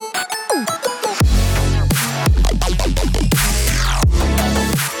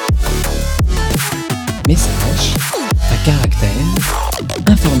Message à caractère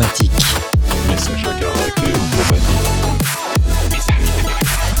informatique. Message à caractère informatique.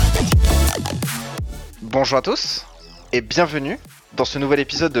 Bonjour à tous et bienvenue dans ce nouvel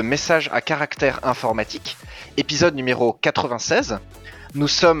épisode de Message à caractère informatique, épisode numéro 96. Nous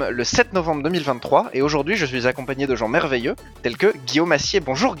sommes le 7 novembre 2023 et aujourd'hui je suis accompagné de gens merveilleux tels que Guillaume Massier.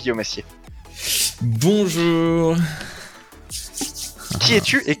 Bonjour Guillaume Massier. Bonjour. Qui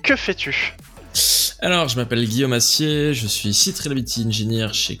es-tu et que fais-tu ? Alors, je m'appelle Guillaume Massier, je suis Site Reliability Engineer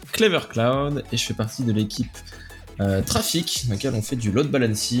chez Clever Cloud et je fais partie de l'équipe Trafic, dans laquelle on fait du load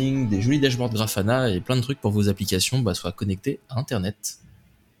balancing, des jolis dashboards Grafana et plein de trucs pour vos applications soient connectées à Internet.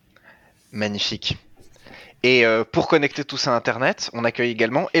 Magnifique. Et pour connecter tout ça à Internet, on accueille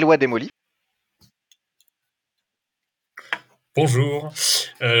également Éloi Desmolly. Bonjour,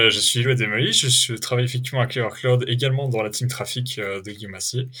 je suis Éloi Desmolly, je travaille effectivement à Clever Cloud, également dans la team trafic de Guillaume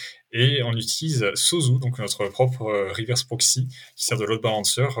Massier, et on utilise Sozu, donc notre propre reverse proxy, qui sert de load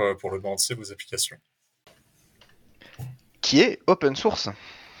balancer pour load balancer vos applications. Qui est open source.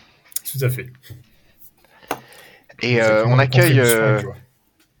 Tout à fait. Et on accueille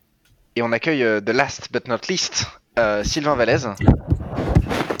the last but not least, Sylvain Vallès.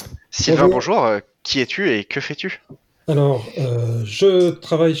 Sylvain, bonjour. Qui es-tu et que fais-tu ? Alors, je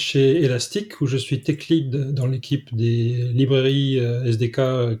travaille chez Elastic, où je suis tech lead dans l'équipe des librairies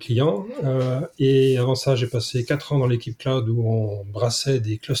SDK clients. Et avant ça, j'ai passé 4 ans dans l'équipe cloud où on brassait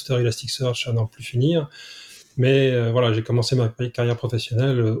des clusters Elasticsearch à n'en plus finir. Mais voilà, j'ai commencé ma carrière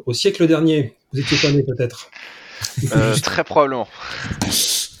professionnelle au siècle dernier. Vous étiez pas né peut-être. Très probablement.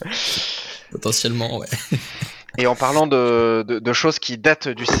 Potentiellement, ouais. Et en parlant de choses qui datent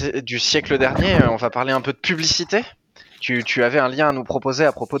du siècle dernier, on va parler un peu de publicité. Tu avais un lien à nous proposer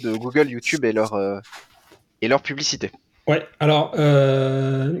à propos de Google, YouTube et leur publicité. Ouais, alors,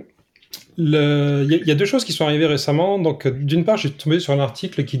 il y a 2 choses qui sont arrivées récemment. Donc, d'une part, j'ai tombé sur un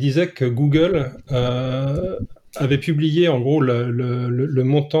article qui disait que Google avait publié en gros le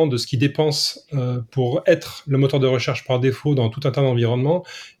montant de ce qu'il dépense pour être le moteur de recherche par défaut dans tout un tas d'environnements.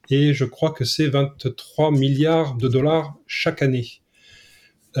 Et je crois que c'est 23 milliards de dollars chaque année.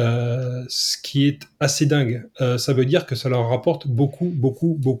 Ce qui est assez dingue. Ça veut dire que ça leur rapporte beaucoup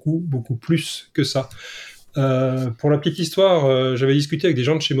plus que ça. Pour la petite histoire, j'avais discuté avec des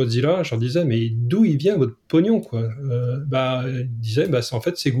gens de chez Mozilla, je leur disais mais d'où il vient votre pognon quoi ? Ils disaient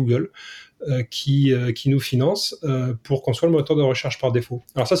c'est Google qui nous finance pour qu'on soit le moteur de recherche par défaut.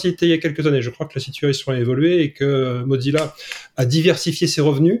 Alors ça c'était il y a quelques années, je crois que la situation a évolué et que Mozilla a diversifié ses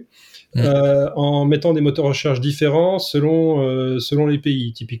revenus en mettant des moteurs de recherche différents selon les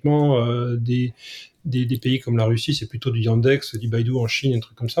pays. Typiquement des pays comme la Russie, c'est plutôt du Yandex, du Baidu en Chine, un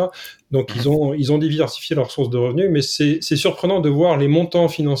truc comme ça. Donc ils ont diversifié leurs sources de revenus, mais c'est surprenant de voir les montants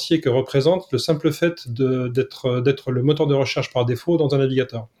financiers que représente le simple fait d'être le moteur de recherche par défaut dans un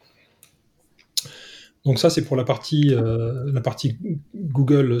navigateur. Donc ça c'est pour la partie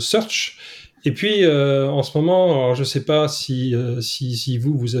Google Search. Et puis en ce moment, alors je sais pas si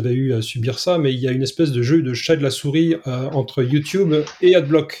vous avez eu à subir ça, mais il y a une espèce de jeu de chat de la souris entre YouTube et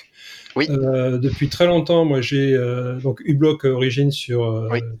AdBlock. Oui. Depuis très longtemps, moi j'ai donc uBlock origine sur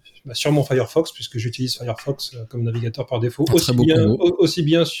mon Firefox, puisque j'utilise Firefox comme navigateur par défaut, aussi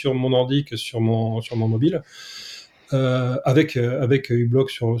bien sur mon ordi que sur mon mobile. Avec uBlock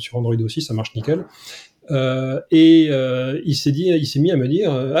sur Android aussi, ça marche nickel. Il s'est mis à me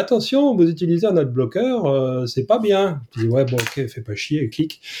dire attention, vous utilisez un adblocker, c'est pas bien. Je dis ouais bon ok, fais pas chier,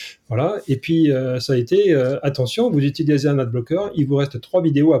 clique, voilà. Et puis ça a été attention, vous utilisez un adblocker, il vous reste 3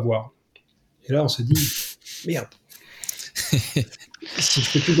 vidéos à voir. Et là on s'est dit merde. Si je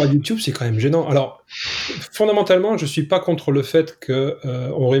fais plus voir YouTube, c'est quand même gênant. Alors, fondamentalement, je suis pas contre le fait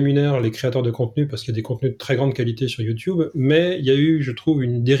qu'on rémunère les créateurs de contenu parce qu'il y a des contenus de très grande qualité sur YouTube, mais il y a eu, je trouve,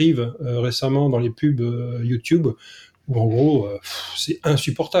 une dérive récemment dans les pubs YouTube où en gros, c'est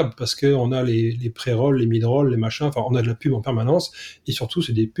insupportable parce qu'on a les pré-rolls, les mid-rolls, les machins, enfin, on a de la pub en permanence et surtout,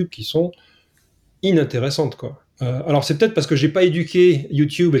 c'est des pubs qui sont inintéressantes, quoi. Alors c'est peut-être parce que j'ai pas éduqué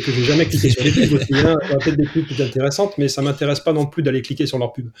YouTube et que j'ai jamais cliqué sur les pubs aussi, hein. Il y a peut-être des pubs plus intéressantes, mais ça m'intéresse pas non plus d'aller cliquer sur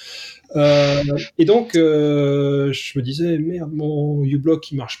leurs pubs. Et donc je me disais merde, mon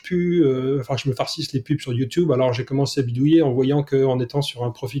uBlock il marche plus, je me farcisse les pubs sur YouTube. Alors j'ai commencé à bidouiller en voyant qu'en étant sur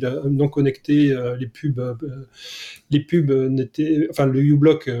un profil non connecté, les pubs n'étaient, le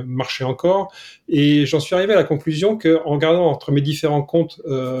uBlock marchait encore. Et j'en suis arrivé à la conclusion que en regardant entre mes différents comptes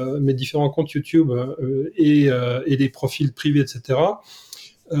YouTube et des profils privés, etc.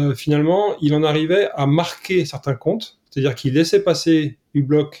 Finalement, il en arrivait à marquer certains comptes, c'est-à-dire qu'il laissait passer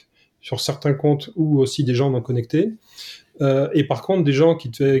uBlock sur certains comptes ou aussi des gens non connectés. Et par contre, des gens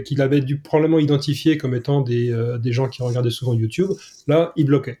qu'il avait dû probablement identifier comme étant des gens qui regardaient souvent YouTube, là, il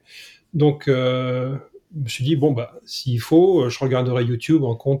bloquait. Donc, je me suis dit, bon, bah, s'il faut, je regarderai YouTube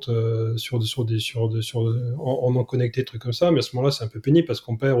en compte en non connecté, trucs comme ça, mais à ce moment-là, c'est un peu pénible parce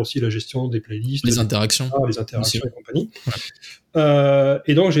qu'on perd aussi la gestion des playlists, Les interactions et compagnie. Ouais.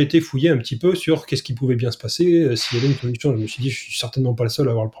 Et donc, j'ai été fouiller un petit peu sur qu'est-ce qui pouvait bien se passer, s'il y avait une solution. Je me suis dit, je suis certainement pas le seul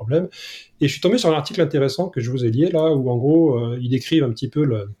à avoir le problème. Et je suis tombé sur un article intéressant que je vous ai lié là, où en gros, ils décrivent un petit peu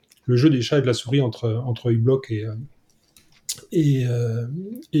le jeu des chats et de la souris entre uBlock et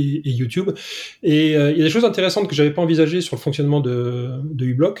YouTube. Et il y a des choses intéressantes que j'avais pas envisagées sur le fonctionnement de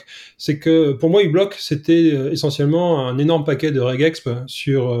uBlock. C'est que pour moi, uBlock, c'était essentiellement un énorme paquet de regexp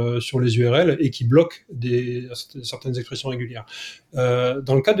sur les URL et qui bloque certaines expressions régulières.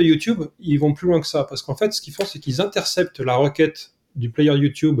 Dans le cas de YouTube, ils vont plus loin que ça, parce qu'en fait, ce qu'ils font, c'est qu'ils interceptent la requête du player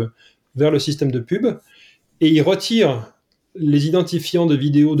YouTube vers le système de pub et ils retirent les identifiants de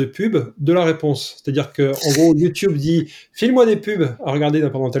vidéos de pub de la réponse. C'est-à-dire que, en gros, YouTube dit « file-moi des pubs à regarder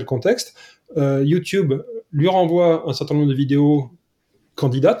pendant tel contexte ». YouTube lui renvoie un certain nombre de vidéos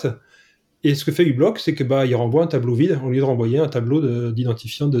candidates. Et ce que fait uBlock, c'est que il renvoie un tableau vide au lieu de renvoyer un tableau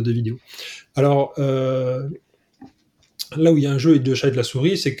d'identifiants de vidéos. Alors, là où il y a un jeu de chat et de la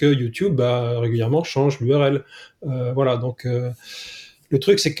souris, c'est que YouTube régulièrement change l'URL. Voilà, donc le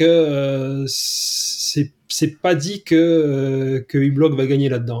truc, c'est que c'est pas dit que uBlock va gagner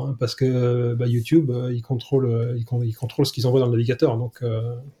là-dedans, hein, parce que YouTube, il contrôle ce qu'ils envoient dans le navigateur.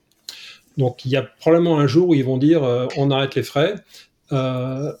 Donc il y a probablement un jour où ils vont dire on arrête les frais.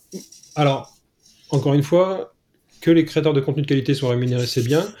 Alors, encore une fois, que les créateurs de contenu de qualité soient rémunérés, c'est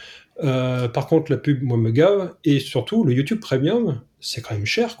bien. Par contre, la pub, moi, me gave. Et surtout, le YouTube Premium, c'est quand même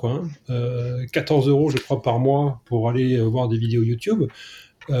cher, quoi. 14 €, je crois, par mois pour aller voir des vidéos YouTube.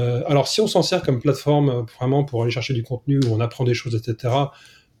 Alors, si on s'en sert comme plateforme vraiment pour aller chercher du contenu où on apprend des choses, etc.,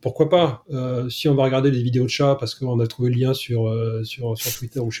 pourquoi pas. Si on va regarder des vidéos de chats parce qu'on a trouvé le lien sur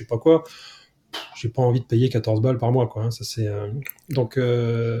Twitter ou je sais pas quoi, j'ai pas envie de payer 14 balles par mois, quoi. Hein. Ça, donc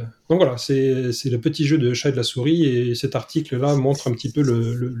voilà, c'est le petit jeu de chat et de la souris, et cet article-là montre un petit peu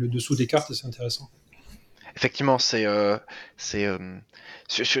le dessous des cartes, et c'est intéressant. Effectivement, sur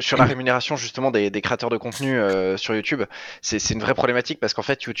la rémunération justement des créateurs de contenu sur YouTube, c'est une vraie problématique parce qu'en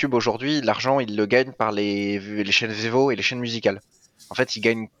fait YouTube aujourd'hui, l'argent il le gagne par les chaînes Vevo et les chaînes musicales. En fait, il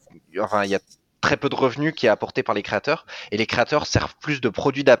y a très peu de revenus qui est apporté par les créateurs, et les créateurs servent plus de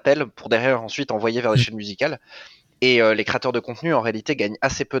produits d'appel pour derrière ensuite envoyer vers les chaînes musicales. Et les créateurs de contenu, en réalité, gagnent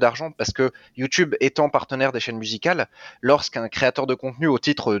assez peu d'argent parce que YouTube étant partenaire des chaînes musicales, lorsqu'un créateur de contenu au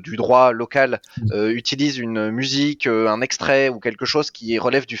titre du droit local utilise une musique, un extrait ou quelque chose qui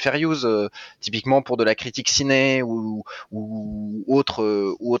relève du fair use, typiquement pour de la critique ciné ou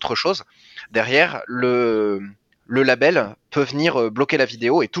autre chose, derrière, le label peut venir bloquer la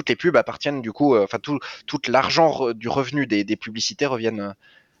vidéo et toutes les pubs appartiennent du coup, tout l'argent du revenu des publicités reviennent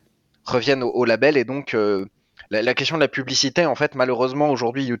au label, et donc la question de la publicité, en fait, malheureusement,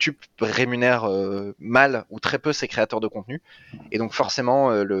 aujourd'hui, YouTube rémunère mal ou très peu ses créateurs de contenu. Et donc,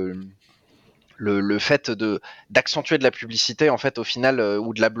 forcément, le fait d'accentuer de la publicité, en fait, au final,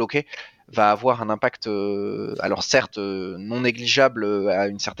 ou de la bloquer, va avoir un impact, alors certes, non négligeable à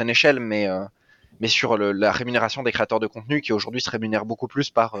une certaine échelle, mais sur la rémunération des créateurs de contenu, qui aujourd'hui se rémunèrent beaucoup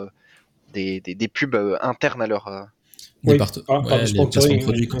plus par des pubs internes à leur... Oui, par du les placements de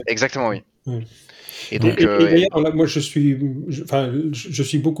produits, quoi. Exactement, oui. Oui. Et donc, Et d'ailleurs, là, moi, je suis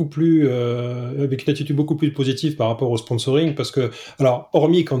beaucoup plus avec une attitude beaucoup plus positive par rapport au sponsoring, parce que, alors,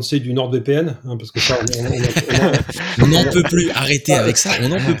 hormis quand c'est du NordVPN, hein, parce que ça, on n'en peut plus. Arrêtez avec ça, on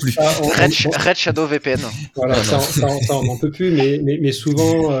n'en peut plus. Red Shadow VPN. Voilà, ça, on n'en peut plus, mais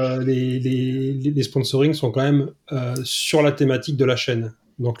souvent les sponsorings sont quand même sur la thématique de la chaîne.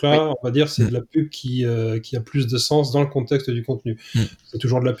 Donc là, on va dire c'est de la pub qui a plus de sens dans le contexte du contenu. C'est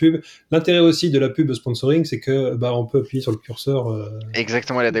toujours de la pub. L'intérêt aussi de la pub sponsoring, c'est que on peut appuyer sur le curseur.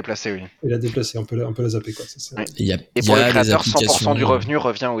 Exactement, et la déplacer, oui. Et la déplacer, on peut la zapper, quoi. Ouais. Et pour le créateur, 100% du revenu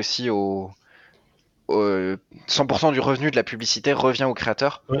revient aussi 100% du revenu de la publicité revient au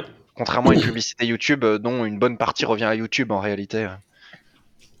créateur, contrairement à une publicité YouTube dont une bonne partie revient à YouTube en réalité.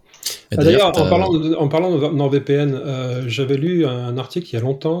 D'ailleurs, en parlant de NordVPN, j'avais lu un article il y a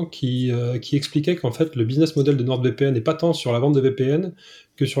longtemps qui expliquait qu'en fait le business model de NordVPN n'est pas tant sur la vente de VPN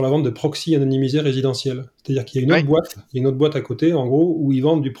que sur la vente de proxy anonymisés résidentiels. C'est-à-dire qu'il y a une autre boîte à côté, en gros, où ils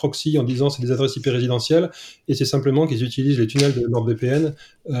vendent du proxy en disant c'est des adresses IP résidentielles, et c'est simplement qu'ils utilisent les tunnels de NordVPN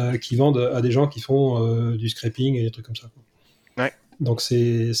qui vendent à des gens qui font du scraping et des trucs comme ça. Ouais. Donc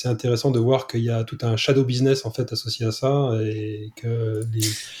c'est intéressant de voir qu'il y a tout un shadow business en fait associé à ça, et que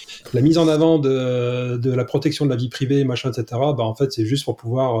la mise en avant de la protection de la vie privée, machin, etc., bah, en fait, c'est juste pour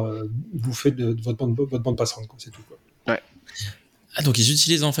pouvoir bouffer de votre bande passante, quoi, c'est tout, quoi. Ah, donc ils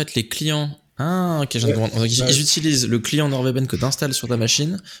utilisent en fait les clients. Ah, ok, je viens de comprendre. Donc, ils utilisent le client NordVPN que tu installes sur ta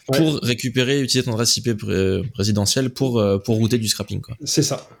machine pour récupérer et utiliser ton adresse IP résidentielle pour router du scrapping, quoi. C'est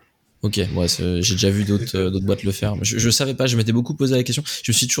ça. Ok, ouais, j'ai déjà vu d'autres boîtes le faire. Je savais pas, je m'étais beaucoup posé la question.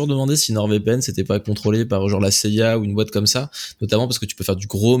 Je me suis toujours demandé si NordVPN c'était pas contrôlé par genre la CIA ou une boîte comme ça, notamment parce que tu peux faire du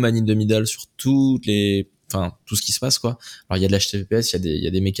gros man in the middle sur tout ce qui se passe, quoi. Alors il y a de l'HTTPS, il y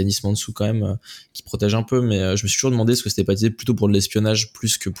a des mécanismes en dessous quand même qui protègent un peu, mais je me suis toujours demandé ce que c'était pas utilisé plutôt pour de l'espionnage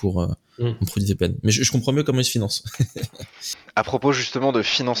plus que pour un produit VPN. Mais je comprends mieux comment ils se financent. À propos justement de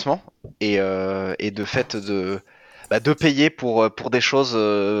financement et de fait de payer pour des choses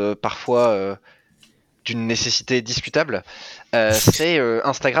parfois d'une nécessité discutable, c'est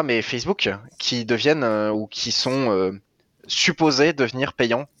Instagram et Facebook qui deviennent ou qui sont supposés devenir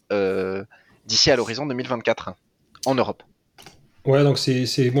payants d'ici à l'horizon 2024 en Europe. Ouais, donc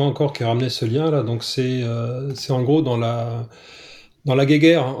c'est moi encore qui ai ramené ce lien là. Donc c'est en gros dans la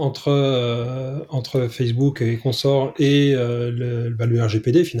guéguerre entre Facebook et consorts et le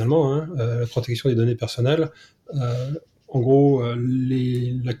RGPD finalement, hein, la protection des données personnelles. En gros,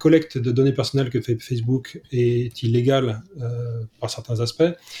 la collecte de données personnelles que fait Facebook est illégale par certains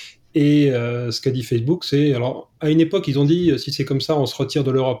aspects. Et ce qu'a dit Facebook, c'est... Alors, à une époque, ils ont dit, si c'est comme ça, on se retire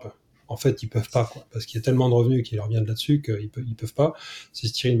de l'Europe. En fait, ils peuvent pas, quoi, parce qu'il y a tellement de revenus qui leur viennent là-dessus qu'ils peuvent pas. C'est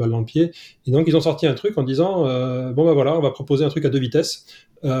se tirer une balle dans le pied. Et donc, ils ont sorti un truc en disant, bon, ben voilà, on va proposer un truc à 2 vitesses.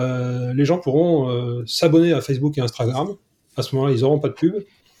 Les gens pourront s'abonner à Facebook et Instagram. À ce moment-là, ils n'auront pas de pub.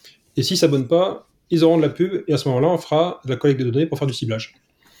 Et s'ils s'abonnent pas, ils auront de la pub. Et à ce moment-là, on fera de la collecte de données pour faire du ciblage.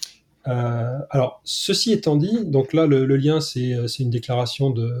 Alors, ceci étant dit, donc là, le lien, c'est une déclaration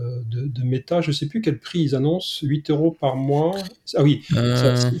de Meta. Je ne sais plus quel prix ils annoncent, 8 € par mois. Ah oui,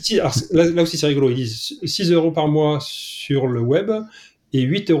 alors, là aussi, c'est rigolo. Ils disent 6 € par mois sur le web et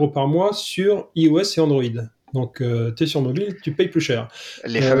 8 € par mois sur iOS et Android. Donc, tu es sur mobile, tu payes plus cher.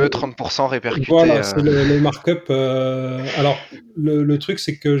 Les fameux 30% répercutés. Voilà, c'est le markup. Alors, le truc,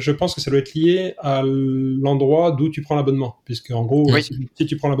 c'est que je pense que ça doit être lié à l'endroit d'où tu prends l'abonnement. Puisque, en gros, si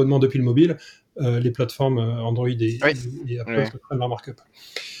tu prends l'abonnement depuis le mobile, les plateformes Android et Apple se prennent leur markup.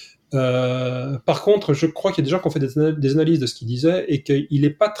 Par contre, je crois qu'il y a des gens qui ont fait des analyses de ce qu'il disait et qu'il n'est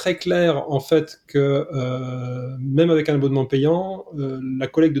pas très clair, en fait, que même avec un abonnement payant, la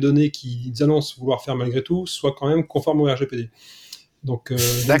collecte de données qu'ils annoncent vouloir faire malgré tout soit quand même conforme au RGPD. Donc,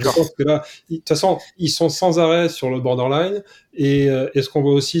 je pense que là, de toute façon, ils sont sans arrêt sur le borderline. Et ce qu'on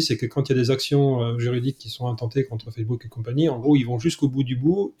voit aussi, c'est que quand il y a des actions juridiques qui sont intentées contre Facebook et compagnie, en gros, ils vont jusqu'au bout du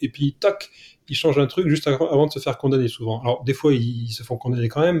bout, et puis tac, ils changent un truc juste avant de se faire condamner souvent. Alors, des fois, ils se font condamner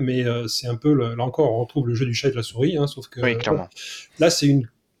quand même, mais c'est un peu, là encore, on retrouve le jeu du chat et de la souris, hein, sauf que là, c'est une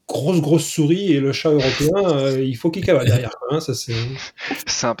grosse souris, et le chat européen, il faut qu'il cavale derrière. Hein, ça, c'est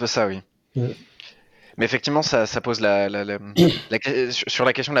un peu ça, oui. Ouais. Mais effectivement, ça pose sur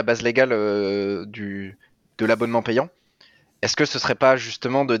la question de la base légale de l'abonnement payant. Est-ce que ce serait pas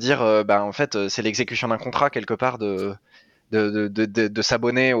justement de dire, en fait, c'est l'exécution d'un contrat quelque part de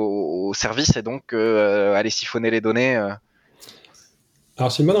s'abonner au service et donc aller siphonner les données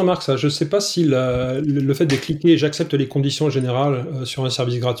Alors c'est une bonne remarque ça. Je ne sais pas si le fait de cliquer j'accepte les conditions générales sur un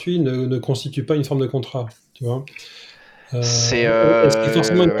service gratuit ne constitue pas une forme de contrat, tu vois. Est-ce qu'il y a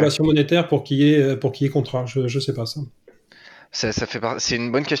forcément une relation monétaire pour qu'il y ait contrat? Je ne sais pas ça. C'est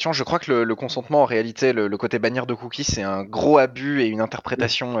une bonne question. Je crois que le consentement, en réalité, le côté bannir de cookies, c'est un gros abus et une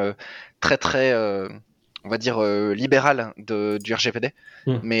interprétation très très, on va dire, libérale du RGPD.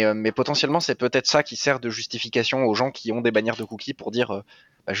 Mais potentiellement, c'est peut-être ça qui sert de justification aux gens qui ont des bannières de cookies pour dire,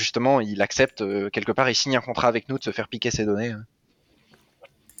 justement, il accepte quelque part, il signe un contrat avec nous de se faire piquer ses données.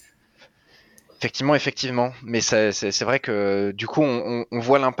 Effectivement, mais c'est vrai que du coup on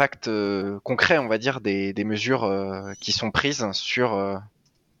voit l'impact concret, on va dire, des mesures qui sont prises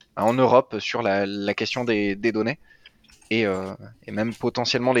en Europe sur la question des données et même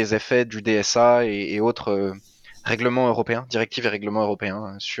potentiellement les effets du DSA et autres règlements européens, directives et règlements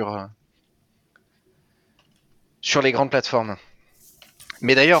européens sur les grandes plateformes.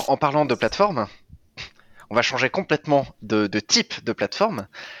 Mais d'ailleurs, en parlant de plateformes, on va changer complètement de type de plateforme.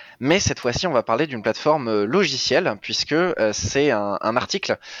 Mais cette fois-ci, on va parler d'une plateforme logicielle, puisque c'est un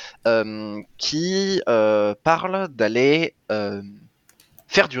article qui parle d'aller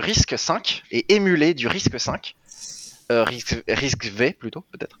faire du risc 5 et émuler du risc 5, risc V plutôt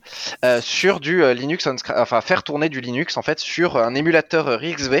peut-être, sur du Linux, enfin faire tourner du Linux en fait sur un émulateur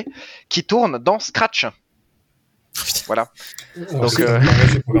risc V qui tourne dans Scratch. Voilà. Alors,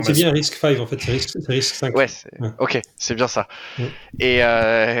 Donc, c'est bien risc 5 en fait, c'est risc 5. Ouais, Ouais. ok, c'est bien ça.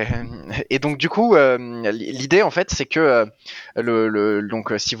 Ouais. Et donc du coup, l'idée en fait, c'est que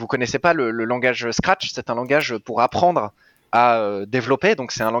donc si vous connaissez pas le langage Scratch, c'est un langage pour apprendre à développer.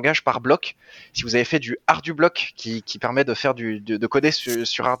 Donc c'est un langage par bloc. Si vous avez fait du ArduBlock qui permet de faire de coder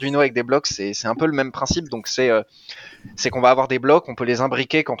sur Arduino avec des blocs, c'est un peu le même principe. Donc c'est qu'on va avoir des blocs, on peut les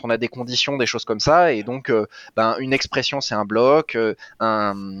imbriquer quand on a des conditions, des choses comme ça. Et donc une expression c'est un bloc,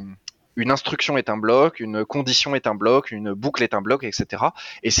 une instruction est un bloc, une condition est un bloc, une boucle est un bloc, etc.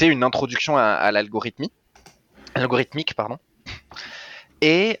 Et c'est une introduction à l'algorithmique, pardon.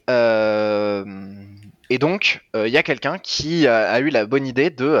 Et donc, il y a quelqu'un qui a eu la bonne idée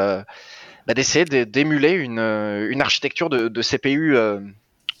d'essayer d'émuler une architecture de CPU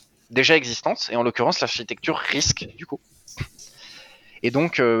déjà existante, et en l'occurrence l'architecture RISC, du coup. Et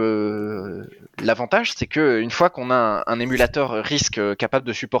donc, l'avantage, c'est qu'une fois qu'on a un émulateur RISC capable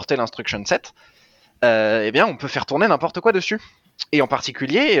de supporter l'instruction set, eh bien, on peut faire tourner n'importe quoi dessus. Et en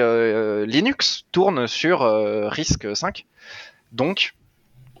particulier, Linux tourne sur RISC 5. Donc,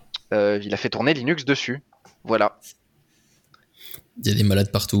 il a fait tourner Linux dessus. Voilà. Il y a des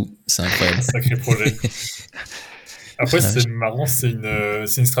malades partout, c'est incroyable. Sacré projet. Après, c'est marrant, c'est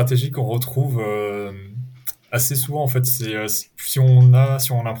une stratégie qu'on retrouve assez souvent en fait. Si on a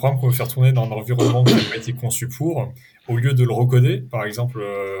un programme qu'on veut faire tourner dans un environnement qui n'a pas été conçu pour, au lieu de le recoder, par exemple,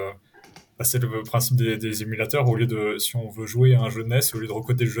 c'est le principe des émulateurs. Si on veut jouer à un jeu NES, au lieu de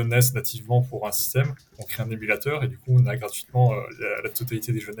recoder le jeu NES nativement pour un système, on crée un émulateur et du coup on a gratuitement la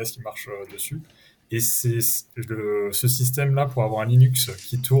totalité des jeux NES qui marchent dessus. Et c'est ce système-là, pour avoir un Linux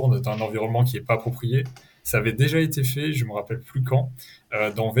qui tourne dans un environnement qui n'est pas approprié, ça avait déjà été fait, je ne me rappelle plus quand,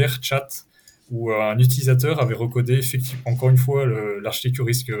 dans VRChat, où un utilisateur avait recodé effectivement, encore une fois, l'architecture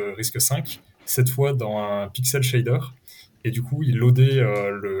risc 5, cette fois dans un pixel shader. Et du coup, il loadait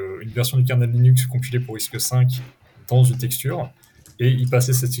une version du kernel Linux compilée pour risc 5 dans une texture, et il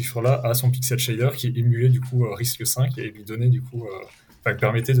passait cette texture-là à son pixel shader qui émulait du coup risc 5 et lui donnait du coup...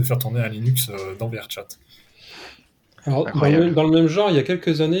 permettait de faire tourner un Linux dans VRChat. Alors, dans le même genre, il y a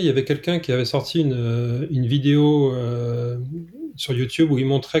quelques années, il y avait quelqu'un qui avait sorti une vidéo sur YouTube où il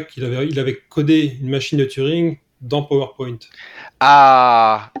montrait qu'il avait codé une machine de Turing dans PowerPoint.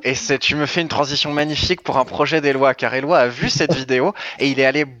 Ah, et tu me fais une transition magnifique pour un projet d'Éloi, car Éloi a vu cette vidéo et il est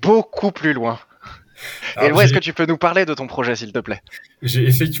allé beaucoup plus loin. Éloi, est-ce que tu peux nous parler de ton projet, s'il te plaît ? J'ai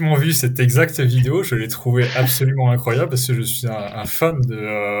effectivement vu cette exacte vidéo, je l'ai trouvée absolument incroyable parce que je suis un fan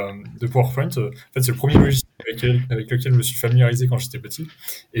de PowerPoint. En fait, c'est le premier logiciel avec lequel je me suis familiarisé quand j'étais petit.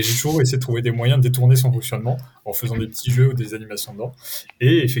 Et j'ai toujours essayé de trouver des moyens de détourner son fonctionnement en faisant des petits jeux ou des animations dedans.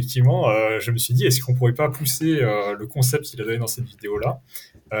 Et effectivement, je me suis dit, est-ce qu'on pourrait pas pousser le concept qu'il a donné dans cette vidéo-là ?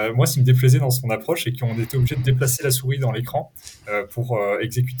 Moi, ce qui me déplaisait dans son approche, c'est qu'on était obligé de déplacer la souris dans l'écran pour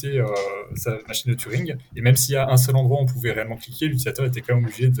exécuter sa machine de Turing. Et même s'il y a un seul endroit où on pouvait réellement cliquer, l'utilisateur était quand même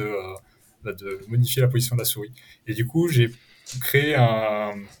obligé de modifier la position de la souris. Et du coup, j'ai créé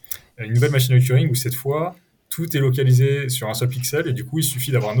une nouvelle machine de Turing où cette fois, tout est localisé sur un seul pixel. Et du coup, il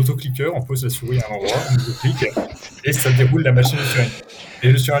suffit d'avoir un autocliqueur, on pose la souris à un endroit, on clique et ça déroule la machine de Turing.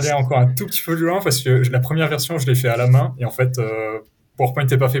 Et je suis allé encore un tout petit peu plus loin parce que la première version, je l'ai fait à la main. Et en fait... PowerPoint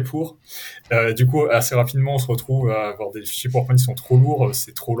n'est pas fait pour. Du coup, assez rapidement, on se retrouve à avoir des fichiers PowerPoint qui sont trop lourds,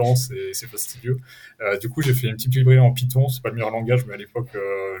 c'est trop lent, c'est fastidieux. Du coup, j'ai fait une petite librairie en Python, c'est pas le meilleur langage, mais à l'époque,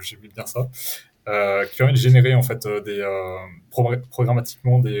 j'aimais bien ça, qui permet de générer en fait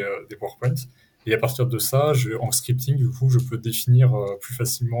programmatiquement des PowerPoint. Et à partir de ça, en scripting, du coup, je peux définir plus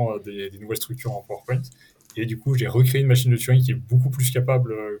facilement des nouvelles structures en PowerPoint. Et du coup, j'ai recréé une machine de Turing qui est beaucoup plus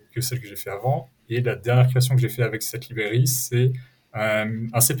capable que celle que j'ai fait avant. Et la dernière création que j'ai fait avec cette librairie, c'est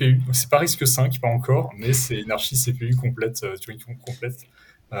un CPU. Donc, c'est pas risc 5, pas encore, mais c'est une archi CPU complète, Turing complète,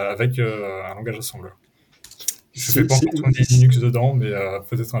 avec un langage assembleur. Je fais pas encore tourner des Linux dedans, mais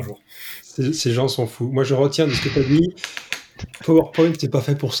peut-être un jour. Ces gens sont fous. Moi, je retiens de ce que tu as dit. PowerPoint, c'est pas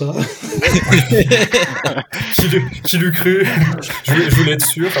fait pour ça. Qui l'eût cru? Je voulais être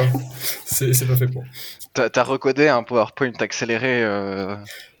sûr. C'est pas fait pour. T'as recodé un PowerPoint accéléré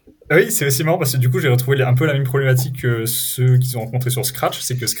Oui, c'est aussi marrant parce que du coup, j'ai retrouvé un peu la même problématique que ceux qu'ils ont rencontrés sur Scratch,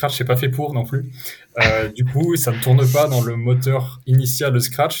 c'est que Scratch n'est pas fait pour non plus. Du coup, ça ne tourne pas dans le moteur initial de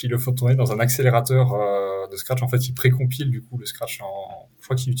Scratch, il le faut tourner dans un accélérateur de Scratch. En fait, il précompile du coup le Scratch je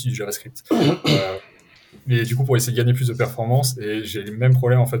crois qu'il utilise JavaScript. Mais du coup, pour essayer de gagner plus de performance, et j'ai les mêmes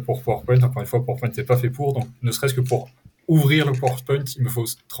problèmes en fait pour PowerPoint. Encore une fois, PowerPoint n'est pas fait pour, donc ne serait-ce que pour ouvrir le PowerPoint, il me faut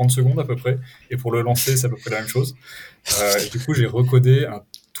 30 secondes à peu près, et pour le lancer, c'est à peu près la même chose. Et du coup, j'ai recodé un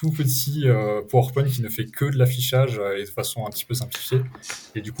tout petit PowerPoint qui ne fait que de l'affichage et de façon un petit peu simplifiée,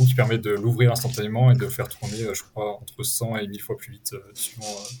 et du coup qui permet de l'ouvrir instantanément et de le faire tourner, je crois, entre 100 et 1000 fois plus vite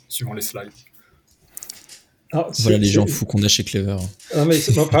suivant les slides. Alors, Voilà les gens fous qu'on a chez Clever. Non, mais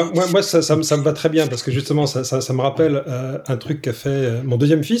moi ça me va très bien parce que justement ça me rappelle un truc qu'a fait mon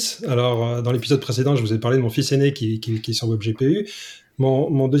deuxième fils. Alors dans l'épisode précédent je vous ai parlé de mon fils aîné qui est sur WebGPU.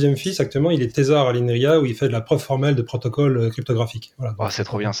 Mon deuxième fils actuellement il est thésard à l'INRIA où il fait de la preuve formelle de protocole cryptographique. Voilà, donc, c'est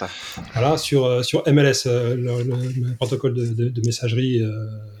trop bien ça. Voilà, sur MLS, le protocole de messagerie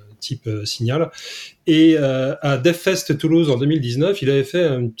type Signal. Et à DevFest Toulouse en 2019 il avait fait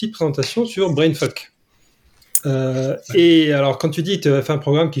une petite présentation sur Brainfuck. Et alors, quand tu dis que tu as fait un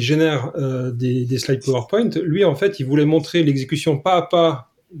programme qui génère des slides PowerPoint, lui, en fait, il voulait montrer l'exécution pas à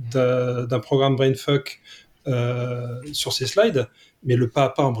pas d'un programme Brainfuck sur ses slides, mais le pas à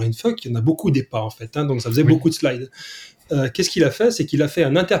pas en Brainfuck, il y en a beaucoup des pas, en fait, hein, donc ça faisait beaucoup de slides. Qu'est-ce qu'il a fait? C'est qu'il a fait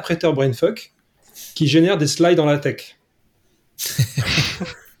un interpréteur Brainfuck qui génère des slides en LaTeX.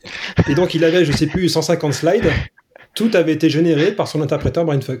 Et donc, il avait, je sais plus, 150 slides. Tout avait été généré par son interpréteur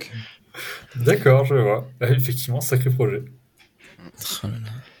Brainfuck. D'accord, je vois. Effectivement, sacré projet.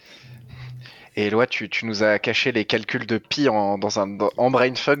 Et Eloi, tu nous as caché les calculs de pi en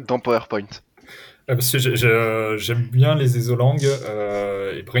Brainfuck dans PowerPoint. Parce que j'aime bien les isolangues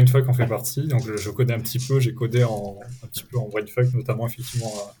et Brainfuck en fait partie, donc je connais un petit peu, j'ai codé un petit peu en Brainfuck, notamment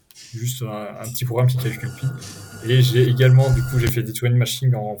effectivement juste un petit programme qui calcule pi. Et j'ai également, du coup, j'ai fait des twin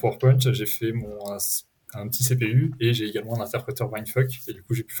machine en PowerPoint, j'ai fait un petit CPU et j'ai également un interpréteur Brainfuck, et du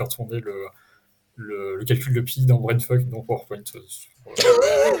coup j'ai pu faire tourner le calcul de pi dans Brainfuck dans PowerPoint.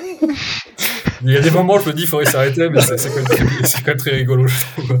 Il y a des moments où je me dis il faudrait s'arrêter, mais c'est quand même très rigolo, je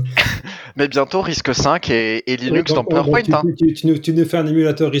trouve. Mais bientôt risc 5 et Linux dans PowerPoint. Tu nous fais un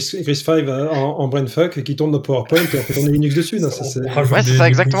émulateur risc 5 en Brainfuck qui tourne dans PowerPoint et on peut tourner Linux dessus. Non, ouais, c'est ça,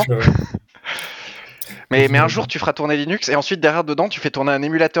 exactement. Mais un jour, tu feras tourner Linux et ensuite, dedans, tu fais tourner un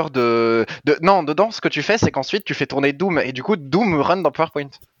émulateur Non, dedans, ce que tu fais, c'est qu'ensuite, tu fais tourner Doom et du coup, Doom run dans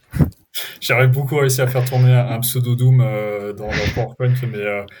PowerPoint. J'aurais beaucoup réussi à faire tourner un pseudo Doom dans PowerPoint,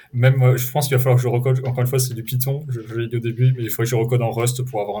 mais même, je pense qu'il va falloir que je recode. Encore une fois, c'est du Python, je l'ai dit au début, mais il faut que je recode en Rust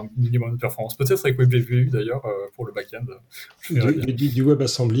pour avoir un minimum de performance. Peut-être avec WebGPU d'ailleurs, pour le back-end. Du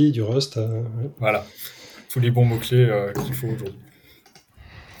WebAssembly, du Rust. Voilà, tous les bons mots-clés qu'il faut aujourd'hui.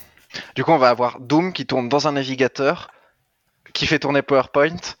 Du coup, on va avoir Doom qui tourne dans un navigateur, qui fait tourner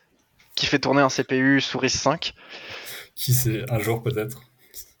PowerPoint, qui fait tourner un CPU sous risc 5. Qui sait, un jour peut-être.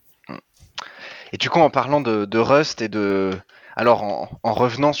 Et du coup, en parlant de Rust et de... Alors, en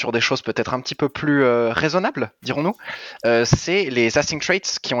revenant sur des choses peut-être un petit peu plus raisonnables, dirons-nous, c'est les async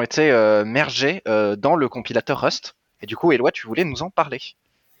traits qui ont été mergés dans le compilateur Rust. Et du coup, Eloi, tu voulais nous en parler.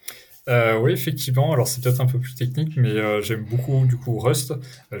 Oui, effectivement. Alors, c'est peut-être un peu plus technique, mais j'aime beaucoup, du coup, Rust.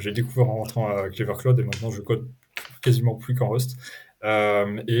 J'ai découvert en rentrant à Clever Cloud et maintenant, je code quasiment plus qu'en Rust.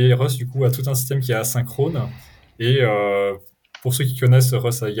 Et Rust, du coup, a tout un système qui est asynchrone. Et pour ceux qui connaissent,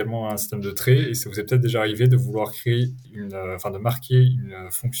 Rust a également un système de traits. Et ça vous est peut-être déjà arrivé de vouloir créer de marquer une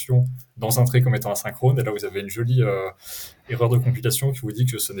fonction dans un trait comme étant asynchrone. Et là, vous avez une jolie erreur de compilation qui vous dit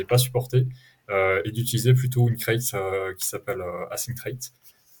que ce n'est pas supporté. Et d'utiliser plutôt une crate qui s'appelle async trait,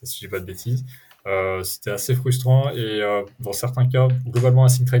 si je dis pas de bêtises. C'était assez frustrant et dans certains cas, globalement,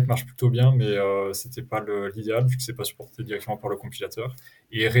 async trait marche plutôt bien, mais c'était pas l'idéal vu que c'est pas supporté directement par le compilateur.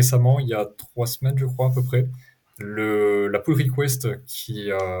 Et récemment, il y a 3 semaines, je crois à peu près, la pull request qui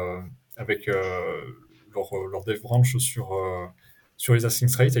avec leur dev branch sur les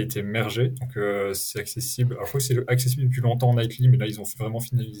async traits a été mergé, donc c'est accessible. Alors je crois que c'est accessible depuis longtemps en Nightly, mais là ils ont vraiment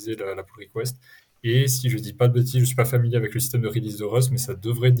finalisé la pull request. Et si je dis pas de bêtises, je suis pas familier avec le système de release de Rust, mais ça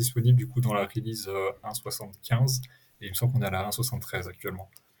devrait être disponible du coup dans la release 1.75, et il me semble qu'on est à la 1.73 actuellement.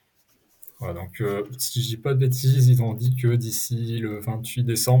 Voilà, donc si je dis pas de bêtises, ils ont dit que d'ici le 28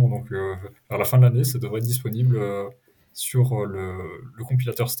 décembre, donc vers la fin de l'année, ça devrait être disponible sur le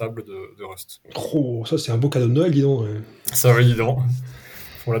compilateur stable de Rust. Oh, ça c'est un beau cadeau de Noël, dis donc. Ça va, dis donc.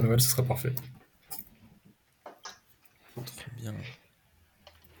 Pour la Noël, ce serait parfait. Très bien.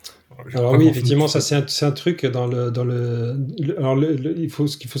 Alors oui, effectivement, ça c'est un truc dans le. Alors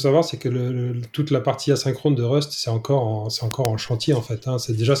ce qu'il faut savoir, c'est que toute la partie asynchrone de Rust, c'est encore en chantier en fait. Hein.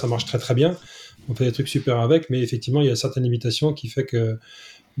 Déjà, ça marche très très bien. On fait des trucs super avec, mais effectivement, il y a certaines limitations qui fait que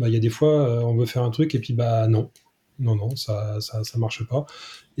il y a des fois, on veut faire un truc et puis non, ça marche pas.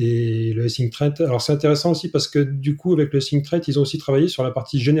 Et le async trait, alors c'est intéressant aussi parce que du coup, avec le async trait, ils ont aussi travaillé sur la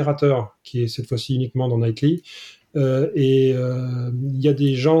partie générateur, qui est cette fois-ci uniquement dans Nightly. Il y a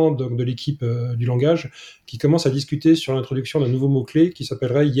des gens donc, de l'équipe du langage qui commencent à discuter sur l'introduction d'un nouveau mot-clé qui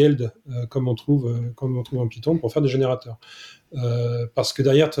s'appellerait yield, comme on trouve en Python, pour faire des générateurs. Parce que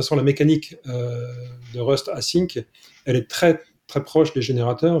derrière, de toute façon, la mécanique de Rust async, elle est très très proche des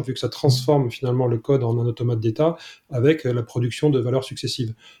générateurs, vu que ça transforme finalement le code en un automate d'état avec la production de valeurs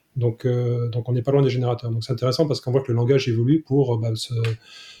successives. Donc on n'est pas loin des générateurs. Donc c'est intéressant parce qu'on voit que le langage évolue pour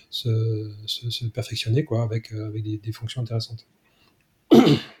se perfectionner quoi, avec des fonctions intéressantes.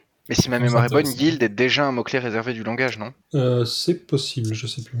 Mais si ma mémoire est bonne, yield est déjà un mot-clé réservé du langage, non ? C'est possible, je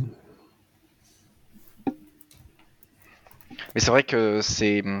sais plus. Mais c'est vrai que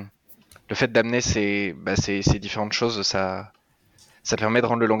le fait d'amener ces différentes choses, ça permet de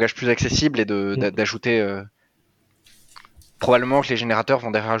rendre le langage plus accessible et d'ajouter... probablement que les générateurs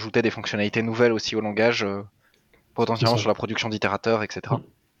vont derrière ajouter des fonctionnalités nouvelles aussi au langage, potentiellement sur la production d'itérateurs, etc.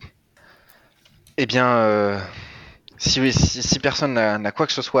 Eh bien, si personne n'a quoi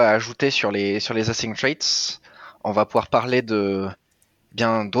que ce soit à ajouter sur les async traits, on va pouvoir parler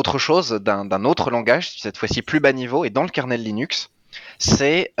d'autre chose, d'un autre langage, cette fois-ci plus bas niveau, et dans le kernel Linux.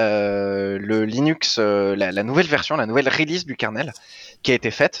 C'est le Linux, la nouvelle version, la nouvelle release du kernel qui a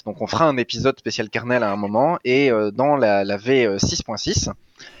été faite. Donc on fera un épisode spécial kernel à un moment, et dans la V6.6,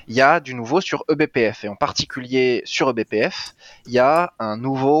 il y a du nouveau sur eBPF, et en particulier sur eBPF, il y a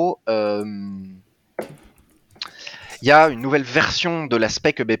une nouvelle version de la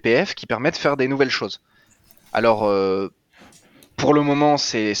spec eBPF qui permet de faire des nouvelles choses. Alors, pour le moment,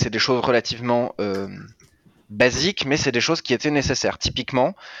 c'est des choses relativement basiques, mais c'est des choses qui étaient nécessaires.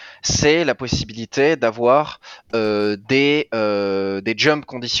 Typiquement, c'est la possibilité d'avoir des jumps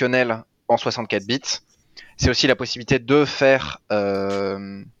conditionnels en 64 bits. C'est aussi la possibilité de faire la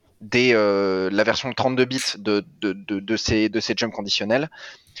version 32 bits de ces jumps conditionnels.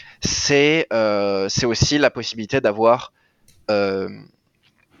 C'est aussi la possibilité d'avoir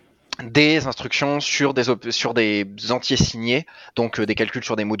des instructions sur des entiers signés, donc des calculs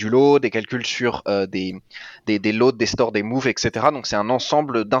sur des modulos, des calculs sur des loads, des stores, des moves, etc. Donc c'est un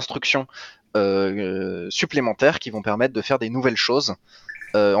ensemble d'instructions supplémentaires qui vont permettre de faire des nouvelles choses,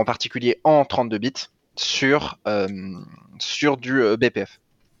 en particulier en 32 bits, sur du BPF.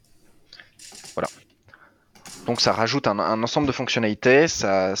 Voilà. Donc ça rajoute un ensemble de fonctionnalités,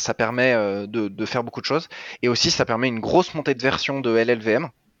 ça permet de faire beaucoup de choses, et aussi ça permet une grosse montée de version de LLVM,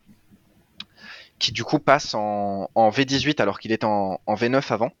 qui du coup passe en V18 alors qu'il était en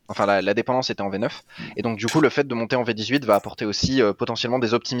V9 avant. Enfin, la dépendance était en V9. Et donc du coup, le fait de monter en V18 va apporter aussi potentiellement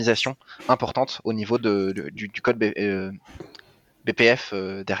des optimisations importantes au niveau du code BPF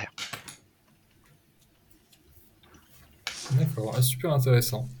derrière. D'accord, super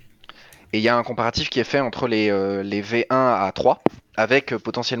intéressant. Et il y a un comparatif qui est fait entre les V1 à 3, avec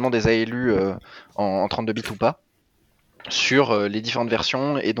potentiellement des ALU en 32 bits ou pas, sur les différentes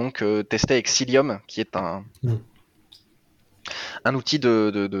versions, et donc testé avec Cilium, qui est un outil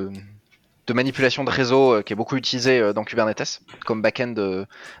de manipulation de réseau qui est beaucoup utilisé dans Kubernetes comme back-end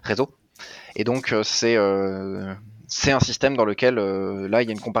réseau. Et donc c'est un système dans lequel là il y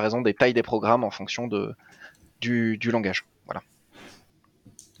a une comparaison des tailles des programmes en fonction du langage. Voilà.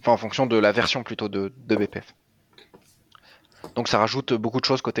 Enfin en fonction de la version plutôt de BPF. Donc ça rajoute beaucoup de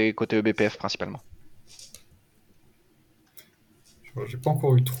choses côté eBPF principalement. J'ai pas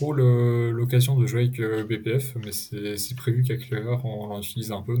encore eu trop l'occasion de jouer avec BPF, mais c'est prévu qu'à Clever on en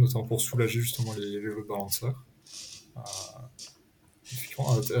utilise un peu, notamment pour soulager justement les load balancers.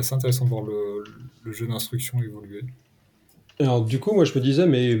 C'est assez intéressant de voir le jeu d'instruction évoluer. Alors du coup, moi je me disais,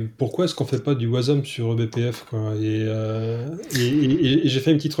 mais pourquoi est-ce qu'on fait pas du Wasm sur eBPF quoi et j'ai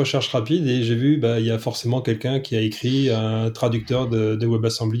fait une petite recherche rapide et j'ai vu, il y a forcément quelqu'un qui a écrit un traducteur de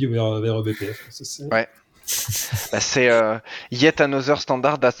WebAssembly vers eBPF. Ouais. C'est yet another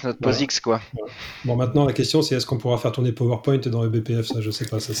standard that's not POSIX, quoi. Ouais. Bon, maintenant la question c'est est-ce qu'on pourra faire tourner PowerPoint dans eBPF, ça je sais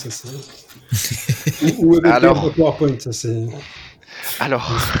pas, ça ou eBPF dans PowerPoint, ça c'est...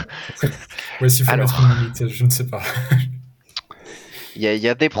 Alors... Ouais, s'il faut mettre une limite, je ne sais pas. Il y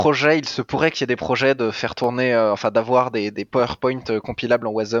a des projets, il se pourrait qu'il y ait des projets de faire tourner, d'avoir des PowerPoint compilables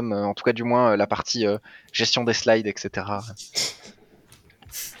en Wasm, en tout cas du moins la partie gestion des slides, etc.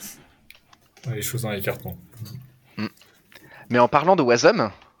 Ouais, les choses dans les cartons. Mais en parlant de Wasm,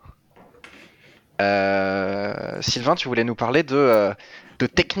 Sylvain, tu voulais nous parler de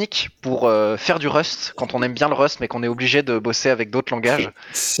techniques pour faire du Rust quand on aime bien le Rust mais qu'on est obligé de bosser avec d'autres langages.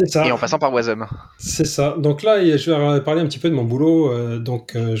 C'est ça. Et en passant par Wasm. C'est ça. Donc là, je vais parler un petit peu de mon boulot.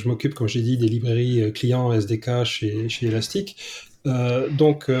 Je m'occupe, comme j'ai dit, des librairies clients SDK chez Elastic.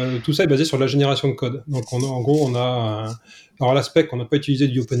 Tout ça est basé sur la génération de code. Donc en gros, on a alors l'aspect qu'on n'a pas utilisé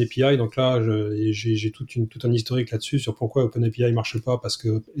du OpenAPI. Donc là, j'ai tout un historique là-dessus sur pourquoi OpenAPI marche pas, parce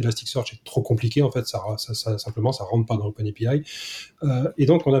que Elasticsearch est trop compliqué en fait. Simplement, ça rentre pas dans OpenAPI. Et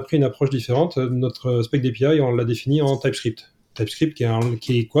donc on a pris une approche différente. Notre spec d'API, on l'a défini en TypeScript. TypeScript qui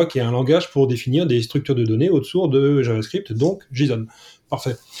est un langage pour définir des structures de données autour de JavaScript, donc JSON.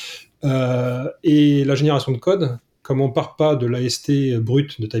 Parfait. Et la génération de code, comme on part pas de l'AST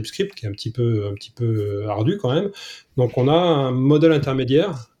brut de TypeScript, qui est un petit peu ardu quand même, donc on a un modèle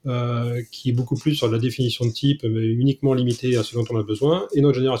intermédiaire qui est beaucoup plus sur la définition de type, mais uniquement limité à ce dont on a besoin, et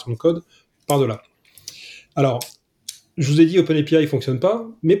notre génération de code part de là. Alors, je vous ai dit OpenAPI ne fonctionne pas,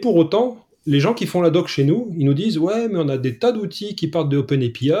 mais pour autant, les gens qui font la doc chez nous, ils nous disent « Ouais, mais on a des tas d'outils qui partent de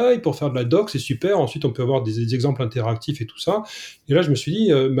OpenAPI pour faire de la doc, c'est super, ensuite on peut avoir des exemples interactifs et tout ça. » Et là, je me suis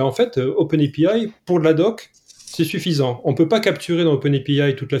dit « En fait, OpenAPI, pour de la doc, c'est suffisant. On ne peut pas capturer dans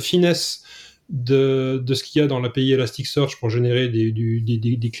OpenAPI toute la finesse de ce qu'il y a dans l'API Elasticsearch pour générer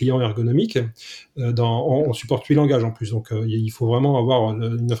des clients ergonomiques. On supporte 8 langages en plus, donc il faut vraiment avoir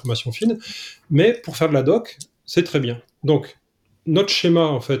une information fine. Mais pour faire de la doc, c'est très bien. Donc, notre schéma,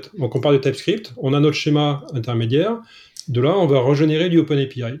 en fait, donc on parle de TypeScript, on a notre schéma intermédiaire, de là, on va régénérer du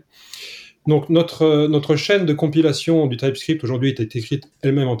OpenAPI. Donc, notre chaîne de compilation du TypeScript, aujourd'hui, est écrite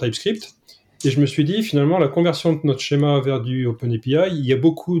elle-même en TypeScript, et je me suis dit, finalement, la conversion de notre schéma vers du OpenAPI, il y a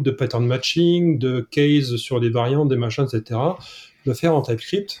beaucoup de pattern matching, de cases sur des variantes, des machins, etc. Le faire en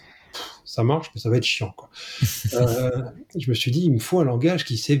TypeScript, ça marche, mais ça va être chiant, quoi. Je me suis dit, il me faut un langage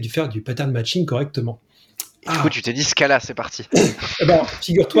qui sait faire du pattern matching correctement. Et du coup, tu t'es dit Scala, c'est parti.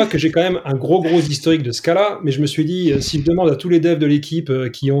 Figure-toi que j'ai quand même un gros historique de Scala, mais je me suis dit, si je demande à tous les devs de l'équipe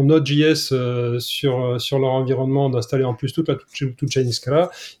qui ont Node.js sur leur environnement d'installer en plus toute chaîne Scala,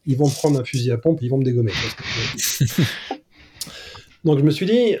 ils vont me prendre un fusil à pompe et ils vont me dégommer. Donc je me suis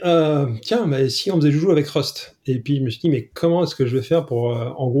dit, tiens, mais si on faisait joujou avec Rust. Et puis je me suis dit, mais comment est-ce que je vais faire pour,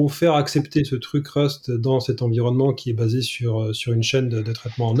 en gros, faire accepter ce truc Rust dans cet environnement qui est basé sur une chaîne de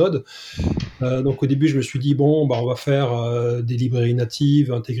traitement en Node. Donc au début, je me suis dit, on va faire des librairies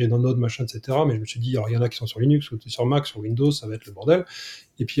natives, intégrées dans Node, machin, etc. Mais je me suis dit, alors il y en a qui sont sur Linux, sur Mac, sur Windows, ça va être le bordel.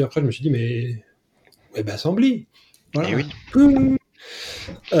 Et puis après, je me suis dit, mais WebAssembly. Voilà. Et oui.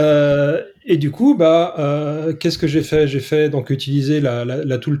 Et du coup, qu'est-ce que j'ai fait ? J'ai fait donc utiliser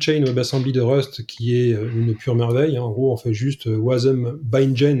la toolchain WebAssembly de Rust, qui est une pure merveille. En gros, on fait juste Wasm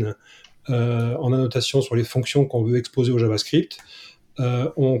bindgen en annotation sur les fonctions qu'on veut exposer au JavaScript.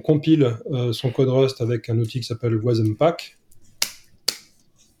 On compile son code Rust avec un outil qui s'appelle wasmpack.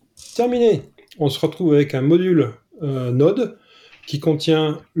 Terminé. On se retrouve avec un module Node qui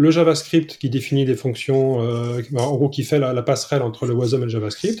contient le JavaScript qui définit les fonctions, en gros qui fait la passerelle entre le Wasm et le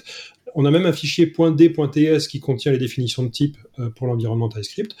JavaScript. On a même un fichier .d.ts qui contient les définitions de type pour l'environnement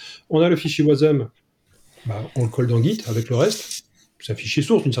TypeScript. On a le fichier Wasm, on le colle dans Git avec le reste. C'est un fichier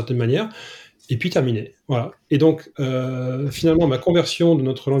source d'une certaine manière. Et puis terminé. Voilà. Et donc, finalement, ma conversion de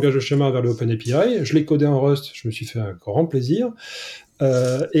notre langage de schéma vers le OpenAPI, je l'ai codé en Rust, je me suis fait un grand plaisir.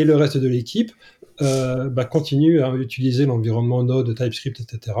 Et le reste de l'équipe continue à utiliser l'environnement Node, TypeScript,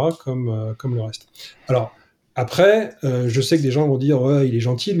 etc. comme le reste. Alors, après, je sais que des gens vont dire « Ouais, il est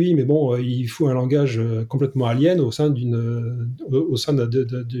gentil, lui, mais il faut un langage complètement alien au sein d'une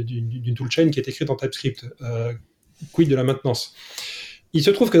toolchain qui est écrite en TypeScript. Quid de la maintenance ?» Il se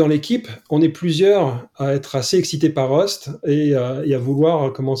trouve que dans l'équipe, on est plusieurs à être assez excités par Rust et à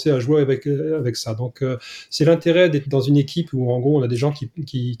vouloir commencer à jouer avec ça. Donc, c'est l'intérêt d'être dans une équipe où, en gros, on a des gens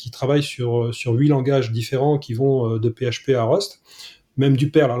qui travaillent sur 8 langages différents qui vont de PHP à Rust, même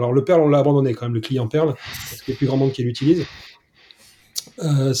du Perl. Alors, le Perl, on l'a abandonné quand même, le client Perl, parce qu'il y a plus grand monde qui l'utilise.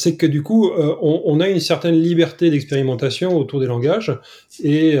 C'est que du coup, on a une certaine liberté d'expérimentation autour des langages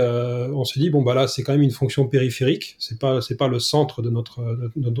et on se dit là c'est quand même une fonction périphérique, c'est pas le centre de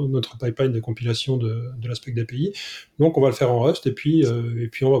notre pipeline de compilation de l'aspect d'API, donc on va le faire en Rust et puis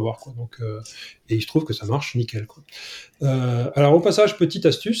on va voir quoi. Donc et il se trouve que ça marche nickel quoi. Alors au passage, petite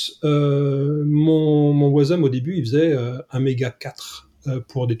astuce, mon Wasm au début il faisait 1 méga 4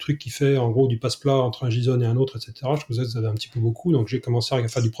 pour des trucs qui fait en gros du passe-plat entre un JSON et un autre, etc. Je trouvais que ça avait un petit peu beaucoup, donc j'ai commencé à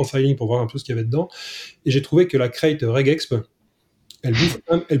faire du profiling pour voir un peu ce qu'il y avait dedans, et j'ai trouvé que la crate regexp, elle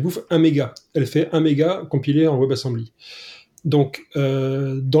bouffe 1 méga. Elle fait 1 méga compilé en WebAssembly. Donc,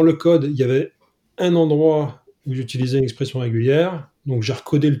 dans le code, il y avait un endroit où j'utilisais une expression régulière, donc j'ai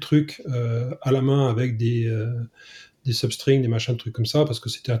recodé le truc à la main avec des substrings, des machins, de trucs comme ça, parce que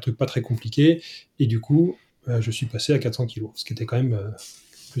c'était un truc pas très compliqué, et du coup, je suis passé à 400 kg, ce qui était quand même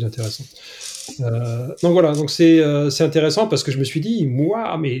plus intéressant. Donc voilà, donc c'est intéressant parce que je me suis dit,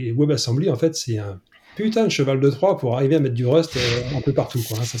 mais WebAssembly, en fait, c'est un putain de cheval de Troie pour arriver à mettre du Rust un peu partout,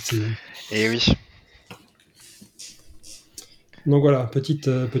 quoi. Ça, Et oui. Donc voilà, petite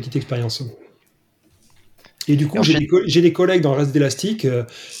expérience. Et du coup, Et ensuite, j'ai des collègues dans le reste d'Elastic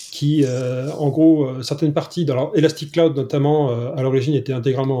qui, en gros, certaines parties, dans Elastic Cloud notamment, à l'origine étaient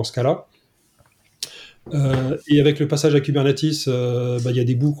intégralement en Scala. Et avec le passage à Kubernetes, il y a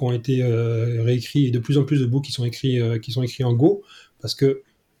des bouts qui ont été réécrits et de plus en plus de bouts qui sont écrits en Go, parce que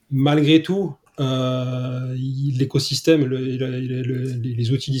malgré tout, l'écosystème,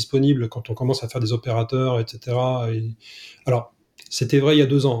 les outils disponibles quand on commence à faire des opérateurs, etc. Alors, c'était vrai il y a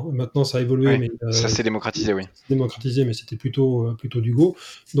 2 ans. Maintenant, ça a évolué, oui, mais ça s'est démocratisé, oui. démocratisé, mais c'était plutôt du Go.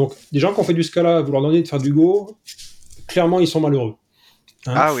 Donc, des gens qui ont fait du Scala, vous leur demandez de faire du Go, clairement, ils sont malheureux.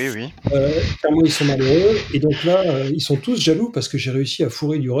 Hein. Ah oui, oui. Clairement, ils sont malheureux. Et donc là, ils sont tous jaloux parce que j'ai réussi à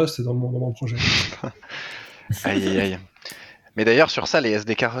fourrer du Rust dans mon projet. Aïe, aïe, aïe. Mais d'ailleurs, sur ça, les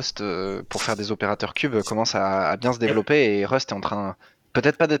SDK Rust pour faire des opérateurs cubes commencent à bien se développer et Rust est en train,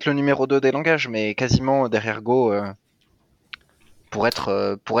 peut-être pas d'être le numéro 2 des langages, mais quasiment derrière Go pour être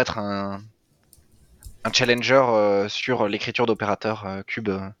un challenger sur l'écriture d'opérateurs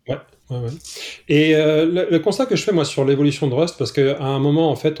cubes. Ouais. Et le constat que je fais moi sur l'évolution de Rust, parce qu'à un moment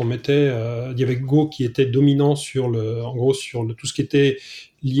en fait on mettait, il y avait Go qui était dominant en gros sur tout ce qui était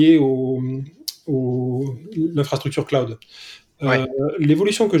lié l'infrastructure cloud. Ouais.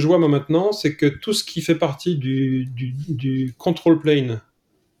 L'évolution que je vois moi maintenant, c'est que tout ce qui fait partie du control plane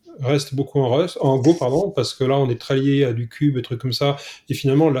reste beaucoup en Go, pardon, parce que là on est très lié à du cube et trucs comme ça, et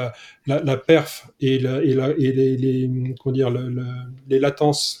finalement la perf et comment dire, les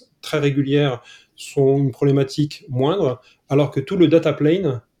latences très régulières sont une problématique moindre, alors que tout le data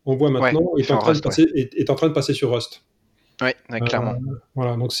plane, on voit Ouais, maintenant, il fait en Rust, ouais. est en train de passer sur Rust. Ouais, clairement.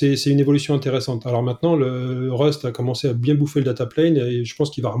 Voilà, donc c'est une évolution intéressante. Alors maintenant, le Rust a commencé à bien bouffer le data plane, et je pense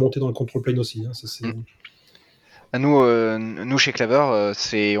qu'il va remonter dans le control plane aussi. Hein, ça, c'est... Nous chez Clever,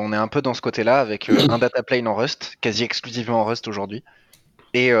 on est un peu dans ce côté-là avec un data plane en Rust, quasi exclusivement en Rust aujourd'hui,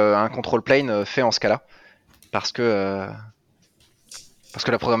 et un control plane fait en Scala, parce que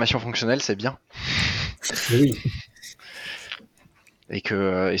la programmation fonctionnelle c'est bien, Oui. et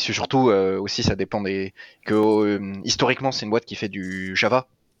c'est surtout aussi ça dépend historiquement c'est une boîte qui fait du Java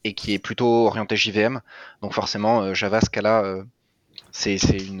et qui est plutôt orientée JVM, donc forcément Java Scala c'est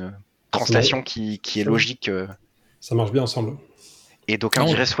une translation qui est logique Ça marche bien ensemble. et d'aucuns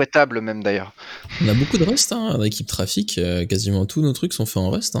diraient souhaitable même d'ailleurs. On a beaucoup de Rust hein, dans l'équipe trafic, quasiment tous nos trucs sont faits en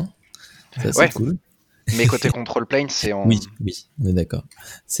Rust. Hein. C'est assez cool. Mais côté control plane, c'est en... Oui, on est d'accord.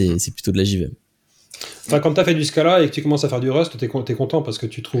 C'est plutôt de la JVM. Enfin, quand tu as fait du Scala et que tu commences à faire du Rust, tu es content parce que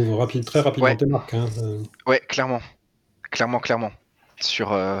tu trouves très rapidement tes marques. Hein. Ouais, clairement.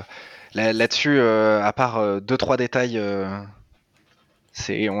 Sur là-dessus, à part 2-3 détails,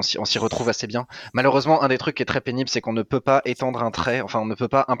 on s'y retrouve assez bien. Malheureusement, un des trucs qui est très pénible, c'est qu'on ne peut pas étendre un trait, enfin on ne peut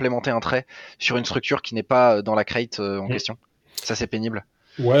pas implémenter un trait sur une structure qui n'est pas dans la crate en question. Ça, c'est pénible.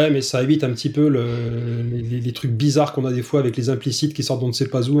 Ouais, mais ça évite un petit peu les trucs bizarres qu'on a des fois avec les implicites qui sortent d'on ne sait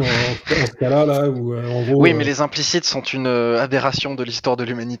pas où en Scala, là, où en gros... Oui, mais les implicites sont une aberration de l'histoire de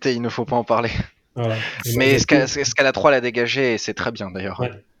l'humanité, il ne faut pas en parler. Voilà. Mais Scala 3 l'a dégagé et c'est très bien d'ailleurs.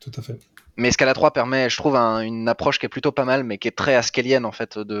 Ouais, tout à fait. Mais Scala 3 permet, je trouve, une approche qui est plutôt pas mal, mais qui est très haskelienne en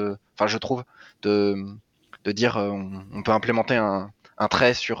fait. Enfin, je trouve de dire on peut implémenter un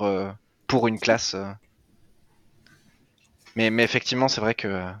trait pour une classe. Mais effectivement, c'est vrai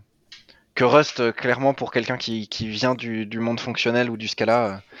que Rust, clairement, pour quelqu'un qui vient du monde fonctionnel ou du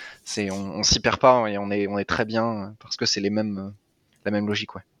Scala, on s'y perd pas et on est très bien parce que c'est la même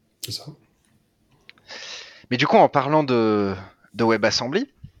logique, ouais. C'est ça. Mais du coup, en parlant de WebAssembly,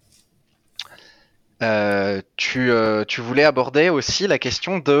 tu voulais aborder aussi la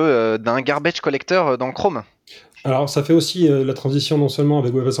question d'un garbage collector dans Chrome. Alors, ça fait aussi la transition non seulement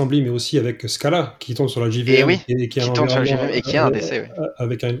avec WebAssembly, mais aussi avec Scala, qui tombe sur la JVM Et oui, et qui est un qui tourne sur la environnement JVM et qui a un DC. Ouais.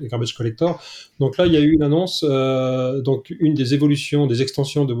 avec un garbage collector. Donc là, il y a eu une annonce, donc une des évolutions, des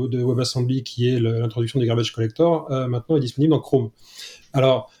extensions de WebAssembly, qui est l'introduction du garbage collector, maintenant est disponible dans Chrome.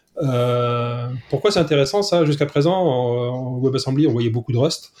 Alors, pourquoi c'est intéressant ça? Jusqu'à présent, en WebAssembly, on voyait beaucoup de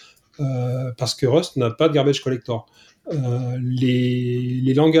Rust, parce que Rust n'a pas de garbage collector.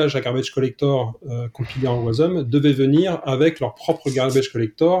 Les langages à garbage collector compilés en Wasm devaient venir avec leur propre garbage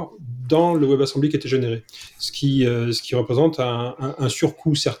collector dans le WebAssembly qui était généré. Ce qui représente un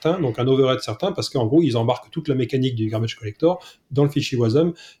surcoût certain, donc un overhead certain, parce qu'en gros, ils embarquent toute la mécanique du garbage collector dans le fichier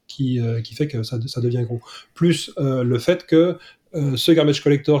Wasm qui fait que ça devient gros. Plus le fait que ce garbage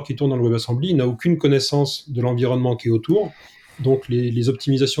collector qui tourne dans le WebAssembly n'a aucune connaissance de l'environnement qui est autour. donc les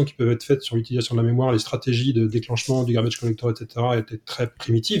optimisations qui peuvent être faites sur l'utilisation de la mémoire, les stratégies de déclenchement du garbage collector, etc., étaient très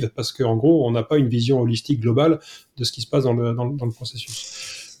primitives, parce qu'en gros, on n'a pas une vision holistique globale de ce qui se passe dans le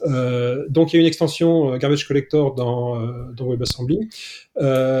processus. Donc il y a une extension garbage collector dans WebAssembly,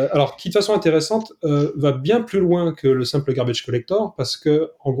 alors qui de façon intéressante va bien plus loin que le simple garbage collector, parce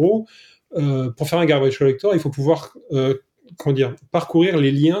que en gros, pour faire un garbage collector, il faut pouvoir parcourir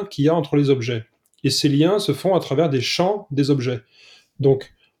les liens qu'il y a entre les objets. Et ces liens se font à travers des champs des objets.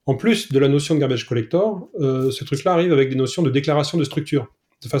 Donc, en plus de la notion de garbage collector, ce truc-là arrive avec des notions de déclaration de structure,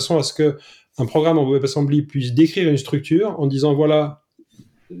 de façon à ce qu'un programme en WebAssembly puisse décrire une structure en disant, voilà,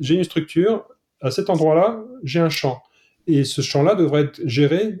 j'ai une structure, à cet endroit-là, j'ai un champ. Et ce champ-là devrait être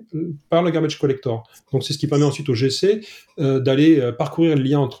géré par le garbage collector. Donc c'est ce qui permet ensuite au GC d'aller parcourir le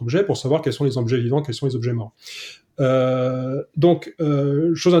lien entre objets pour savoir quels sont les objets vivants, quels sont les objets morts. Donc,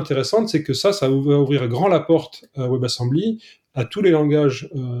 chose intéressante, c'est que ça va ouvrir grand la porte à WebAssembly, à tous les langages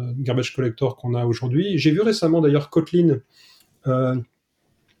garbage collector qu'on a aujourd'hui. J'ai vu récemment d'ailleurs Kotlin,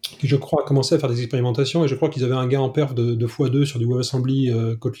 qui je crois a commencé à faire des expérimentations, et je crois qu'ils avaient un gain en perf de x2 sur du WebAssembly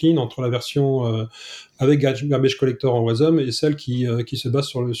Kotlin entre la version avec garbage collector en Wasm et celle qui se base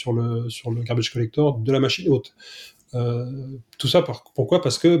sur le garbage collector de la machine haute. Tout ça pourquoi ?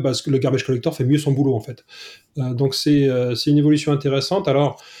 Parce que le garbage collector fait mieux son boulot en fait. Donc c'est une évolution intéressante,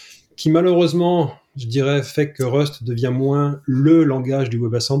 alors qui malheureusement, je dirais, fait que Rust devient moins le langage du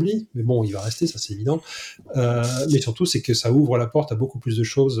WebAssembly, mais bon, il va rester, ça c'est évident. Mais surtout, c'est que ça ouvre la porte à beaucoup plus de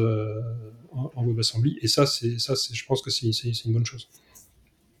choses en WebAssembly, et ça, je pense que c'est une bonne chose.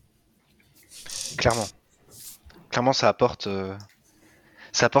 Clairement, ça apporte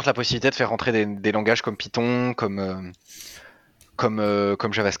la possibilité de faire rentrer des langages comme Python, comme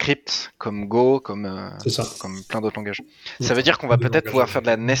JavaScript, comme Go, comme plein d'autres langages. Ça veut dire qu'on va peut-être pouvoir faire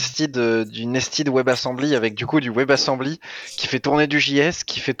du nested WebAssembly avec du coup du WebAssembly qui fait tourner du JS,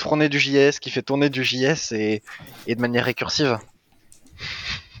 qui fait tourner du JS, qui fait tourner du JS et de manière récursive.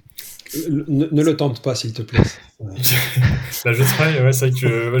 Ne le tente pas, s'il te plaît. Je travaille, c'est vrai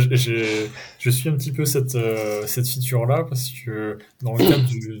que je suis un petit peu cette feature-là, parce que dans le cadre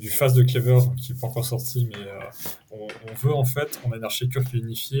du phase de Clever, donc, qui n'est pas encore sorti, mais on veut en fait, on a une architecture qui est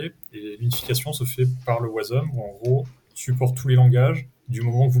unifiée, et l'unification se fait par le Wasm, où en gros, supporte tous les langages, du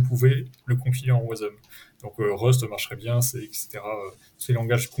moment que vous pouvez le compiler en Wasm. Donc Rust marcherait bien, etc. Tous les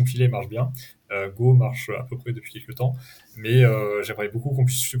langages compilés marchent bien. Go marche à peu près depuis quelques temps, mais j'aimerais beaucoup qu'on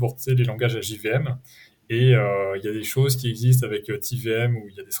puisse supporter les langages à JVM. Et il y a des choses qui existent avec TVM, où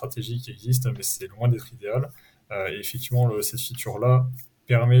il y a des stratégies qui existent, mais c'est loin d'être idéal. Et effectivement, cette feature-là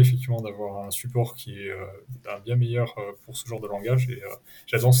permet effectivement d'avoir un support qui est bien meilleur pour ce genre de langage. Et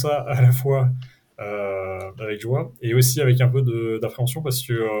j'attends ça à la fois avec joie et aussi avec un peu d'appréhension, parce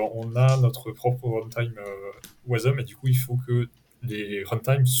qu'on a notre propre runtime Wasm, et du coup, il faut que les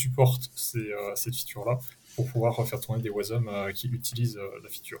runtimes supportent cette feature-là pour pouvoir faire tourner des Wasm qui utilisent la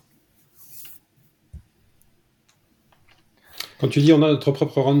feature. Quand tu dis on a notre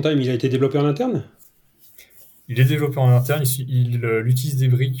propre runtime, il a été développé en interne ? Il est développé en interne, il utilise des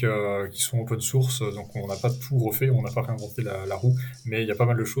briques qui sont open source, donc on n'a pas tout refait, on n'a pas réinventé la roue, mais il y a pas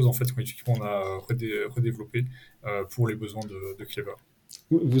mal de choses en fait qu'on a redéveloppées pour les besoins de Clever.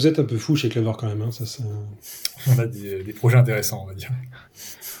 Vous êtes un peu fou chez Clever quand même, hein, ça. On a des projets intéressants, on va dire.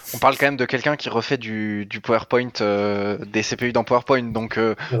 On parle quand même de quelqu'un qui refait du PowerPoint, des CPU dans PowerPoint, donc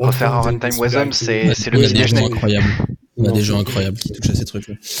refaire un runtime Wasm, c'est le petit déjeuner. Incroyable. On a des gens incroyables qui touchent à ces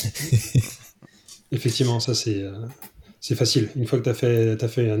trucs-là. Effectivement, ça c'est facile. Une fois que tu as fait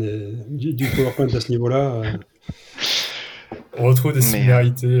du PowerPoint à ce niveau-là. On retrouve des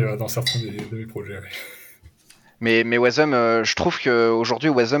similarités dans certains de mes projets. Ouais. Mais Wasm, je trouve qu'aujourd'hui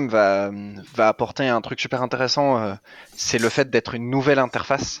Wasm va apporter un truc super intéressant, c'est le fait d'être une nouvelle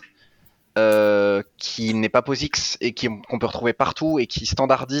interface qui n'est pas POSIX et qu'on peut retrouver partout et qui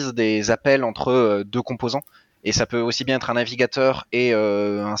standardise des appels entre deux composants. Et ça peut aussi bien être un navigateur et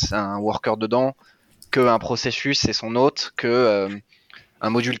un worker dedans, qu'un processus et son hôte, que un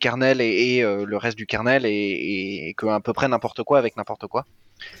module kernel et le reste du kernel, et que à peu près n'importe quoi avec n'importe quoi.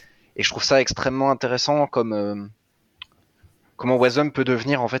 Et je trouve ça extrêmement intéressant comment Wasm peut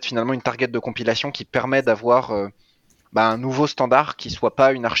devenir en fait finalement une target de compilation qui permet d'avoir un nouveau standard qui soit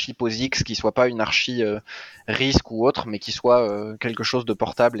pas une archi POSIX, qui soit pas une archi risc ou autre, mais qui soit quelque chose de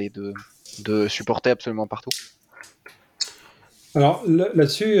portable et de supporter absolument partout. Alors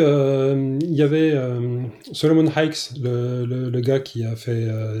là-dessus, il y avait Solomon Hykes, le gars qui a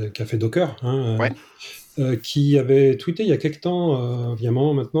fait Docker, hein, qui avait tweeté il y a quelques temps, il y a un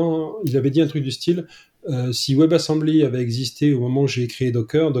moment maintenant, il avait dit un truc du style si WebAssembly avait existé au moment où j'ai créé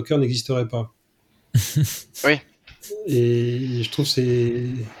Docker, Docker n'existerait pas. Oui. Et je trouve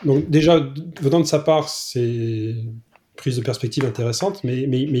donc déjà venant de sa part, c'est une prise de perspective intéressante, mais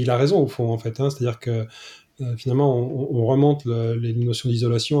il a raison au fond en fait. C'est-à-dire que finalement on remonte les notions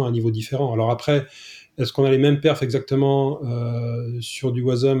d'isolation à un niveau différent. Alors après, est-ce qu'on a les mêmes perfs exactement sur du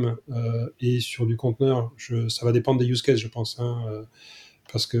Wasm et sur du conteneur? Ça va dépendre des use cases, je pense.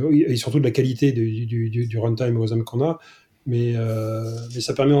 Parce que, et surtout de la qualité du runtime Wasm qu'on a. Mais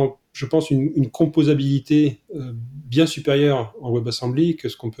ça permet, je pense, une composabilité bien supérieure en WebAssembly que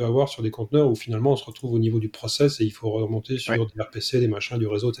ce qu'on peut avoir sur des conteneurs où finalement on se retrouve au niveau du process et il faut remonter sur des RPC, des machins, du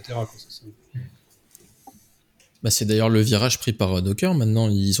réseau, etc. C'est d'ailleurs le virage pris par Docker. Maintenant,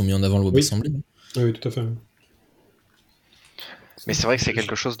 ils ont mis en avant le WebAssembly. Oui, tout à fait. Mais c'est vrai que c'est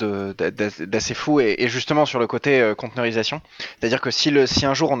quelque chose d'assez fou, et justement sur le côté conteneurisation, c'est-à-dire que si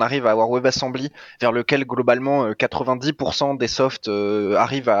un jour on arrive à avoir WebAssembly vers lequel globalement 90% des softs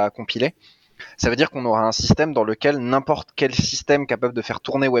arrivent à compiler, ça veut dire qu'on aura un système dans lequel n'importe quel système capable de faire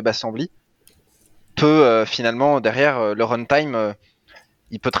tourner WebAssembly peut finalement derrière le runtime,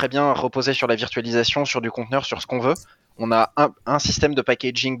 il peut très bien reposer sur la virtualisation, sur du conteneur, sur ce qu'on veut. On a un système de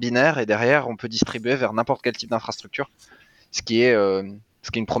packaging binaire et derrière on peut distribuer vers n'importe quel type d'infrastructure. Ce qui est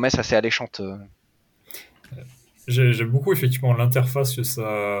une promesse assez alléchante. J'aime beaucoup effectivement l'interface que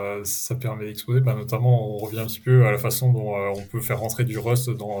ça permet d'exposer. Notamment, on revient un petit peu à la façon dont on peut faire rentrer du Rust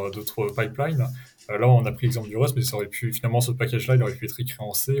dans d'autres pipelines. Là, on a pris l'exemple du Rust, mais ça aurait pu, finalement, ce package-là, il aurait pu être écrit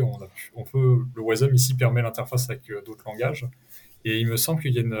en C. Le Wasm ici permet l'interface avec d'autres langages. Et il me semble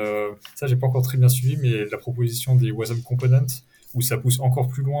qu'il y a ça, j'ai pas encore très bien suivi, mais la proposition des Wasm Components, où ça pousse encore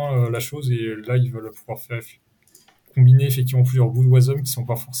plus loin la chose, et là, ils veulent pouvoir combiner effectivement plusieurs bouts de Wasm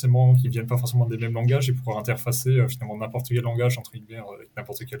qui viennent pas forcément des mêmes langages et pouvoir interfacer finalement n'importe quel langage entre guillemets avec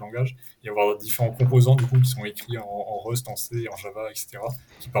n'importe quel langage et avoir différents composants du coup qui sont écrits en Rust, en C, en Java, etc.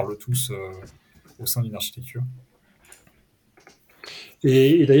 qui parlent tous au sein d'une architecture.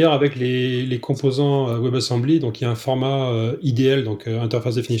 Et d'ailleurs, avec les composants WebAssembly, donc il y a un format IDL, donc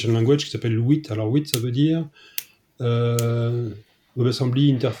Interface Definition Language, qui s'appelle WIT. Alors WIT, ça veut dire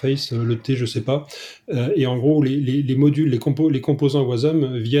WebAssembly Interface, le T, je sais pas. Et en gros, les modules, les composants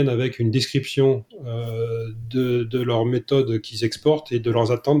Wasm viennent avec une description de leur méthode qu'ils exportent et de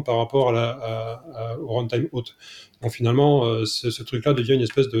leurs attentes par rapport au runtime hôte. Donc finalement, ce truc-là devient une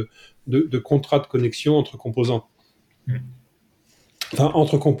espèce de contrat de connexion entre composants. Enfin,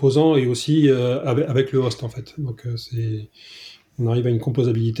 entre composants et aussi avec le host, en fait. Donc, on arrive à une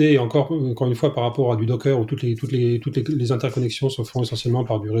composabilité. Et encore une fois, par rapport à du Docker, où toutes les interconnexions se font essentiellement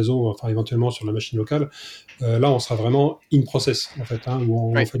par du réseau, enfin, éventuellement sur la machine locale, là, on sera vraiment in process, en fait,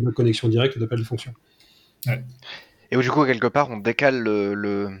 où on fait de la connexion directe et d'appel de fonction. Ouais. Et où, du coup, quelque part, on décale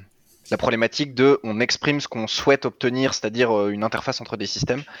la problématique on exprime ce qu'on souhaite obtenir, c'est-à-dire une interface entre des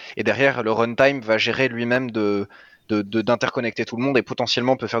systèmes, et derrière, le runtime va gérer lui-même d'interconnecter tout le monde et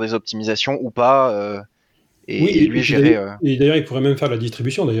potentiellement peut faire des optimisations ou pas, et lui gérer. Et d'ailleurs, il pourrait même faire la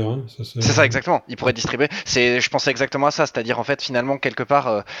distribution, d'ailleurs. C'est ça, exactement. Il pourrait distribuer. Je pensais exactement à ça, c'est-à-dire en fait, finalement, quelque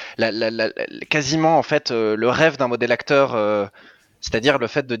part, quasiment en fait, le rêve d'un modèle acteur. C'est-à-dire le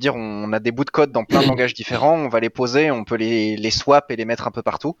fait de dire on a des bouts de code dans plein de langages différents, on va les poser, on peut les swap et les mettre un peu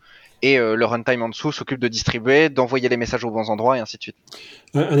partout, et le runtime en dessous s'occupe de distribuer, d'envoyer les messages aux bons endroits, et ainsi de suite.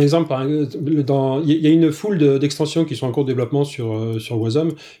 Un exemple, il y a une foule d'extensions qui sont en cours de développement sur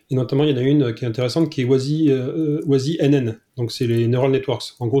Wasm, et notamment il y en a une qui est intéressante qui est WasI-NN, donc c'est les neural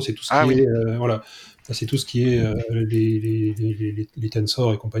networks. En gros, c'est tout ce qui est voilà. C'est tout ce qui est les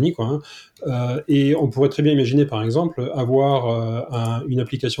tensors et compagnie, quoi. Et on pourrait très bien imaginer, par exemple, avoir une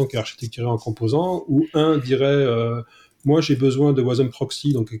application qui est architecturée en composants où un dirait moi, j'ai besoin de Wasm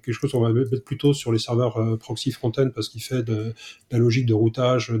Proxy, donc quelque chose qu'on va mettre plutôt sur les serveurs proxy front-end parce qu'il fait de la logique de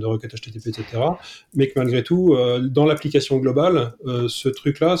routage, de requête HTTP, etc. Mais que malgré tout, dans l'application globale, ce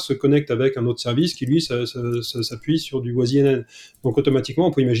truc-là se connecte avec un autre service qui, lui, s'appuie sur du WasI-NN. Donc, automatiquement,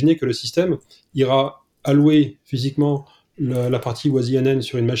 on peut imaginer que le système ira allouer physiquement la partie WasI-NN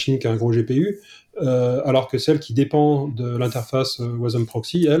sur une machine qui a un gros GPU, alors que celle qui dépend de l'interface Wasm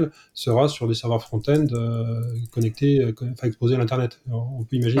Proxy, elle, sera sur des serveurs front-end connectés, exposés à l'Internet. Alors, on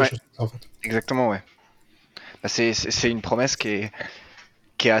peut imaginer des choses comme ça, en fait. Exactement, ouais. C'est une promesse qui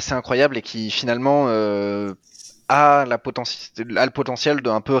est assez incroyable et qui, finalement, a le potentiel de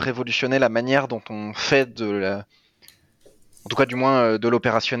un peu révolutionner la manière dont on fait en tout cas, du moins, de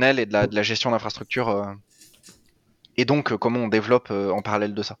l'opérationnel et de la gestion d'infrastructure. Et donc, comment on développe en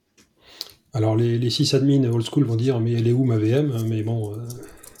parallèle de ça. Alors, les sysadmins old school vont dire mais elle est où ma VM? Mais bon.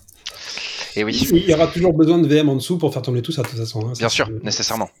 Et oui. Il y aura toujours besoin de VM en dessous pour faire tourner tout ça, de toute façon. Hein, bien sûr,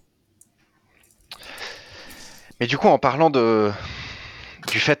 nécessairement. Mais du coup, en parlant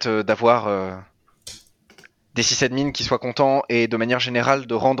du fait d'avoir des sysadmins qui soient contents et de manière générale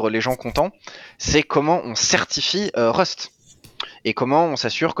de rendre les gens contents, c'est comment on certifie Rust. Et comment on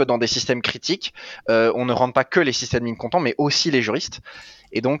s'assure que dans des systèmes critiques, on ne rende pas que les sysadmins contents, mais aussi les juristes.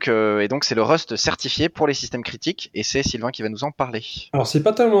 Et donc c'est le Rust certifié pour les systèmes critiques, et c'est Sylvain qui va nous en parler. Alors, c'est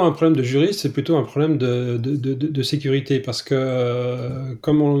pas tellement un problème de juriste, c'est plutôt un problème de sécurité, parce que,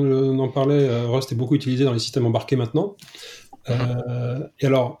 comme on en parlait, Rust est beaucoup utilisé dans les systèmes embarqués maintenant. Et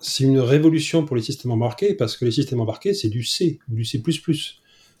alors, c'est une révolution pour les systèmes embarqués, parce que les systèmes embarqués, c'est du C, ou du C++.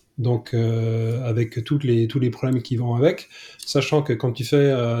 Donc, avec tous les problèmes qui vont avec, sachant que quand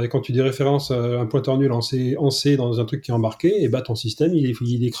tu déréférences un pointeur nul en C dans un truc qui est embarqué, et bah ton système il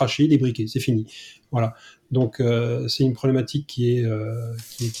est crashé, il est briqué, c'est fini. Voilà. Donc c'est une problématique qui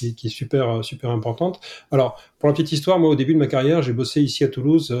est super importante. Alors pour la petite histoire, moi au début de ma carrière, j'ai bossé ici à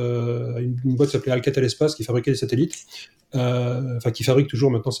Toulouse, une boîte qui s'appelait Alcatel Espace qui fabriquait des satellites, enfin qui fabrique toujours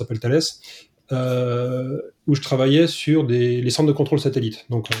maintenant, ça s'appelle Thales. Où je travaillais sur les centres de contrôle satellite.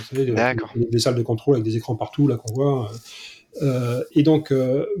 Donc, vous savez, des salles de contrôle avec des écrans partout, là, qu'on voit. Et donc,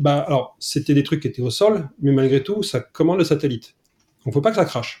 alors, c'était des trucs qui étaient au sol, mais malgré tout, ça commande le satellite. Donc, faut pas que ça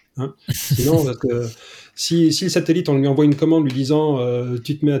crache. Hein. Sinon, parce que si le satellite, on lui envoie une commande lui disant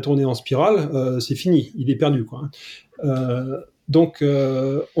tu te mets à tourner en spirale, c'est fini, il est perdu, quoi. Donc,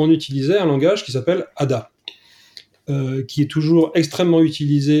 on utilisait un langage qui s'appelle ADA. Qui est toujours extrêmement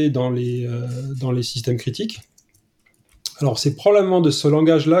utilisé dans les systèmes critiques. Alors, c'est probablement de ce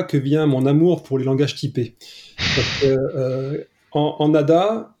langage-là que vient mon amour pour les langages typés. Parce que, en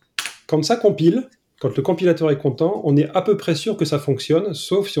ADA, quand ça compile, quand le compilateur est content, on est à peu près sûr que ça fonctionne,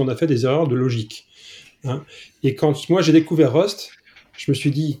 sauf si on a fait des erreurs de logique. Hein. Et quand moi j'ai découvert Rust, je me suis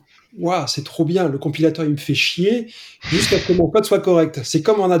dit waouh, c'est trop bien, le compilateur il me fait chier jusqu'à ce que mon code soit correct. C'est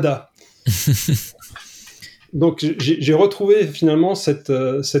comme en ADA. Donc j'ai retrouvé finalement cette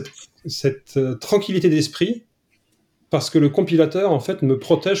tranquillité d'esprit parce que le compilateur en fait me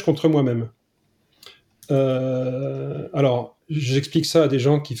protège contre moi-même. Alors j'explique ça à des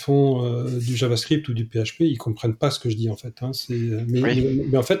gens qui font du JavaScript ou du PHP, ils comprennent pas ce que je dis en fait. Hein.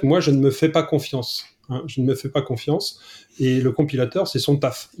 Mais en fait moi je ne me fais pas confiance. Hein. Je ne me fais pas confiance et le compilateur c'est son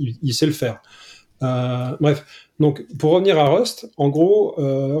taf, il sait le faire. Bref, donc pour revenir à Rust, en gros,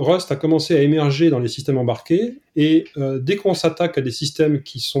 Rust a commencé à émerger dans les systèmes embarqués et dès qu'on s'attaque à des systèmes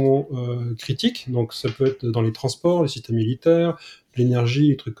qui sont critiques, donc ça peut être dans les transports, les systèmes militaires, l'énergie,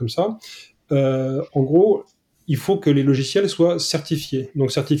 des trucs comme ça, en gros, il faut que les logiciels soient certifiés.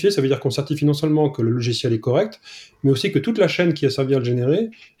 Donc certifié, ça veut dire qu'on certifie non seulement que le logiciel est correct, mais aussi que toute la chaîne qui a servi à le générer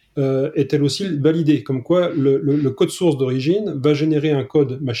est elle aussi validée, comme quoi le code source d'origine va générer un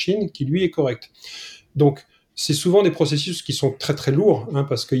code machine qui lui est correct. Donc c'est souvent des processus qui sont très très lourds, hein,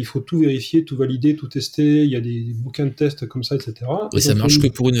 parce qu'il faut tout vérifier, tout valider, tout tester, il y a des bouquins de tests comme ça, etc. Et ça marche que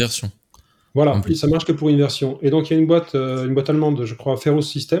pour une version. Voilà, ça marche que pour une version. Et donc il y a une boîte allemande, je crois, Ferros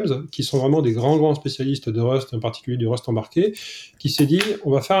Systems, qui sont vraiment des grands spécialistes de Rust, en particulier du Rust embarqué, qui s'est dit,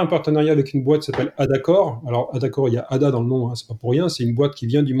 on va faire un partenariat avec une boîte qui s'appelle Adacore. Alors Adacore, il y a Ada dans le nom, hein, c'est pas pour rien, c'est une boîte qui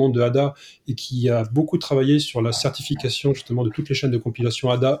vient du monde de Ada et qui a beaucoup travaillé sur la certification justement de toutes les chaînes de compilation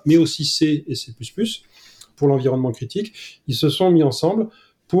Ada, mais aussi C et C++, pour l'environnement critique. Ils se sont mis ensemble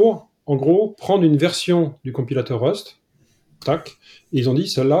pour, en gros, prendre une version du compilateur Rust, tac, et ils ont dit,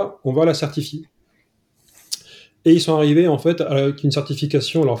 celle-là, on va la certifier. Et ils sont arrivés, en fait, avec une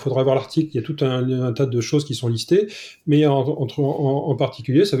certification. Alors, il faudra voir l'article, il y a tout un tas de choses qui sont listées, mais en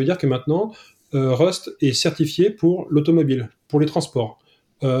particulier, ça veut dire que maintenant, Rust est certifié pour l'automobile, pour les transports,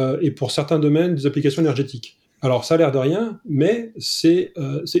 et pour certains domaines des applications énergétiques. Alors, ça a l'air de rien, mais c'est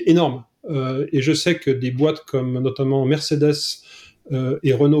énorme. Et je sais que des boîtes comme notamment Mercedes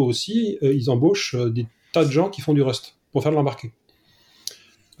et Renault aussi, ils embauchent des tas de gens qui font du Rust pour faire de l'embarqué.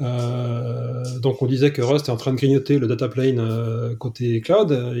 Donc on disait que Rust est en train de grignoter le data plane côté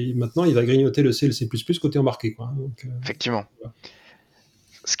cloud, et maintenant il va grignoter le C et le C++ côté embarqué. Quoi. Donc, effectivement. Voilà.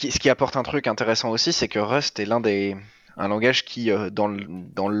 Ce qui apporte un truc intéressant aussi, c'est que Rust est un langage qui, dans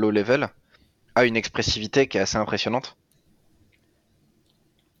le low level, a une expressivité qui est assez impressionnante.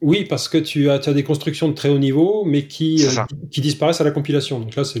 Oui, parce que tu as des constructions de très haut niveau, mais qui disparaissent à la compilation.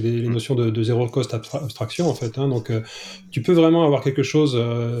 Donc là, c'est les notions de zero cost abstraction, en fait. Hein. Donc, tu peux vraiment avoir quelque chose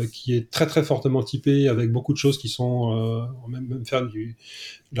qui est très, très fortement typé, avec beaucoup de choses qui sont... même faire de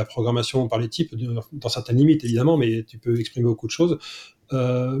la programmation par les types, dans certaines limites, évidemment, mais tu peux exprimer beaucoup de choses.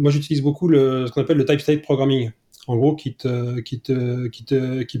 Moi, j'utilise beaucoup ce qu'on appelle le type state programming. En gros, qui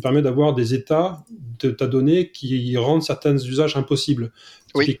permet d'avoir des états de ta donnée qui rendent certains usages impossibles.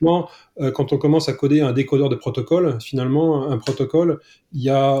 Oui. Typiquement, quand on commence à coder un décodeur de protocole, finalement, un protocole, il y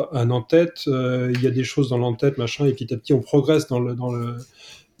a un en-tête, il y a des choses dans l'en-tête, machin, et petit à petit, on progresse dans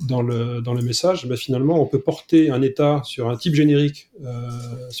dans le message, finalement, on peut porter un état sur un type générique,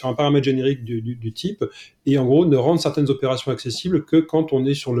 sur un paramètre générique du type, et en gros, ne rendre certaines opérations accessibles que quand on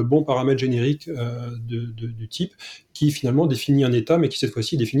est sur le bon paramètre générique du type, qui finalement définit un état, mais qui cette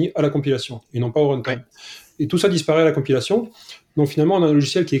fois-ci définit à la compilation, et non pas au runtime. Ouais. Et tout ça disparaît à la compilation. Donc finalement, on a un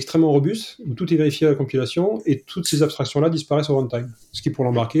logiciel qui est extrêmement robuste, où tout est vérifié à la compilation, et toutes ces abstractions-là disparaissent au runtime. Ce qui, pour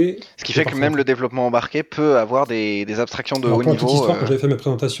l'embarquer... Ce qui fait que même le développement embarqué peut avoir des abstractions de Alors, haut pour la petite niveau. histoire, quand j'avais fait ma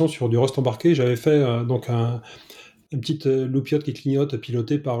présentation sur du Rust embarqué, j'avais fait une petite loupiote qui clignote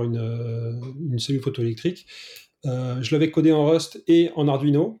pilotée par une cellule photoélectrique. Je l'avais codé en Rust et en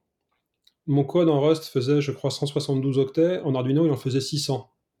Arduino. Mon code en Rust faisait, je crois, 172 octets. En Arduino, il en faisait 600.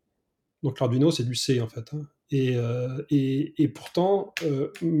 Donc l'Arduino, c'est du C, en fait. Hein. Et pourtant,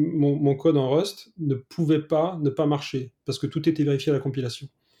 mon code en Rust ne pouvait pas ne pas marcher, parce que tout était vérifié à la compilation.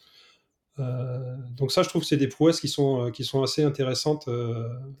 Donc ça, je trouve que c'est des prouesses qui sont assez intéressantes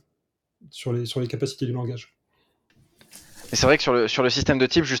sur les capacités du langage. Et c'est vrai que sur le système de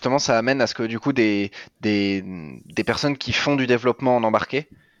type, justement, ça amène à ce que du coup des personnes qui font du développement en embarqué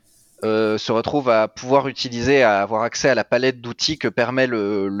se retrouvent à pouvoir utiliser, à avoir accès à la palette d'outils que permet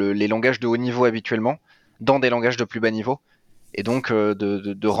les langages de haut niveau habituellement dans des langages de plus bas niveau. Et donc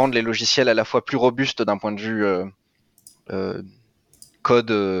de rendre les logiciels à la fois plus robustes d'un point de vue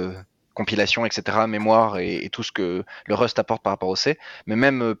code, compilation, etc., mémoire et tout ce que le Rust apporte par rapport au C, mais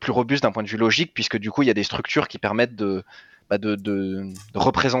même plus robustes d'un point de vue logique, puisque du coup il y a des structures qui permettent de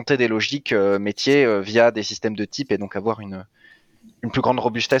représenter des logiques métiers via des systèmes de type et donc avoir une plus grande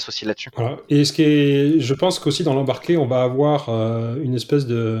robustesse aussi là-dessus. Voilà. Et je pense qu'aussi dans l'embarqué, on va avoir une espèce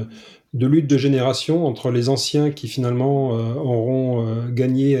de lutte de génération entre les anciens qui finalement auront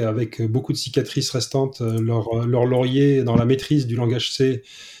gagné avec beaucoup de cicatrices restantes leur laurier dans la maîtrise du langage C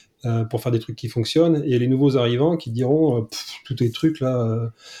pour faire des trucs qui fonctionnent, et les nouveaux arrivants qui diront tous les trucs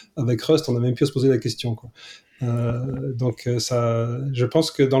là avec Rust, on n'a même plus à se poser la question, quoi. Donc je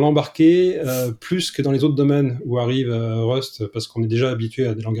pense que dans l'embarqué, plus que dans les autres domaines où arrive Rust, parce qu'on est déjà habitué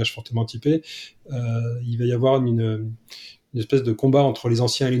à des langages fortement typés, il va y avoir une espèce de combat entre les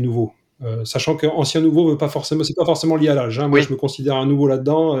anciens et les nouveaux. Sachant que ancien-nouveau c'est pas forcément lié à l'âge. Hein. Moi, Oui. je me considère un nouveau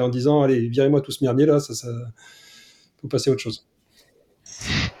là-dedans, en disant, allez, virez-moi tout ce merdier là, ça faut passer à autre chose.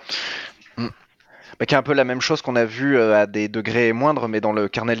 Qui est un peu la même chose qu'on a vu à des degrés moindres, mais dans le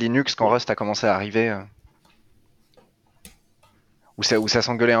kernel Linux quand Rust a commencé à arriver, où ça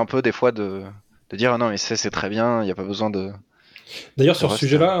s'engueulait un peu des fois de dire non mais c'est très bien, il n'y a pas besoin de... D'ailleurs, sur ce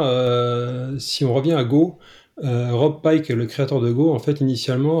sujet-là, si on revient à Go, Rob Pike, le créateur de Go, en fait,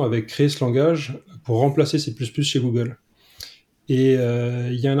 initialement, avait créé ce langage pour remplacer C++ chez Google. Et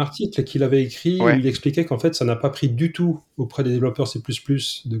il y a un article qu'il avait écrit où il expliquait qu'en fait, ça n'a pas pris du tout auprès des développeurs C++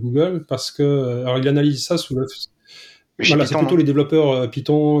 de Google, parce que... Alors, il analyse ça sous le... Voilà, c'est plutôt les développeurs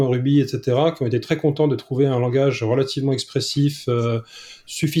Python, Ruby, etc., qui ont été très contents de trouver un langage relativement expressif,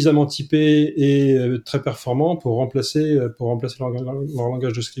 suffisamment typé et très performant pour remplacer leur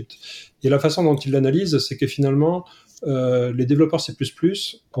langage de script. Et la façon dont il l'analyse, c'est que finalement, les développeurs C++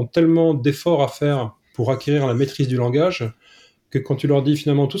 ont tellement d'efforts à faire pour acquérir la maîtrise du langage que quand tu leur dis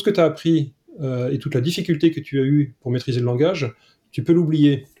finalement tout ce que tu as appris et toute la difficulté que tu as eue pour maîtriser le langage, tu peux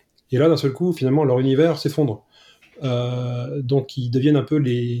l'oublier. Et là, d'un seul coup, finalement, leur univers s'effondre. Donc ils deviennent un peu en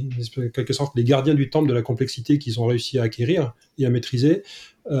quelque sorte les gardiens du temple de la complexité qu'ils ont réussi à acquérir et à maîtriser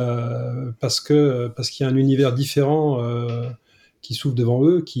parce qu'il y a un univers différent qui s'ouvre devant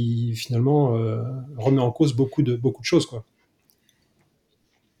eux, qui finalement remet en cause beaucoup de choses, quoi.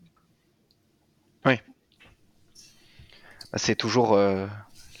 Oui. C'est toujours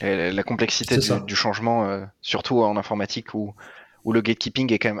la complexité du changement, surtout en informatique où le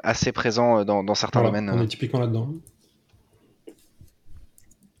gatekeeping est quand même assez présent dans certains domaines. On est typiquement là-dedans.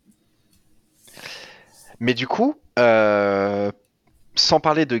 Mais du coup, sans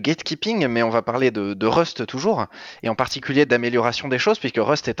parler de gatekeeping, mais on va parler de Rust toujours, et en particulier d'amélioration des choses, puisque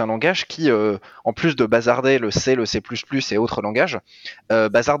Rust est un langage qui, en plus de bazarder le C, le C++ et autres langages,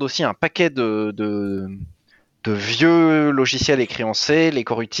 bazarde aussi un paquet de vieux logiciels écrits en C, les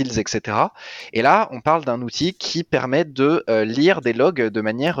core utils, etc. Et là, on parle d'un outil qui permet de lire des logs de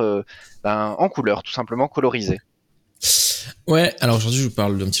manière en couleur, tout simplement colorisée. Ouais, alors aujourd'hui je vous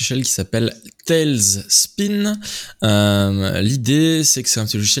parle d'un petit logiciel qui s'appelle Tailspin. L'idée c'est que c'est un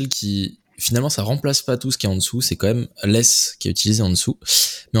petit logiciel qui finalement ça remplace pas tout ce qui est en dessous, c'est quand même less qui est utilisé en dessous.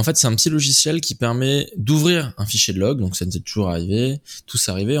 Mais en fait c'est un petit logiciel qui permet d'ouvrir un fichier de log, donc ça nous est toujours arrivé, tous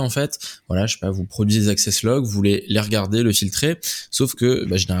arrivé en fait. Voilà, je sais pas, vous produisez des access logs, vous les regardez, le filtrer, sauf que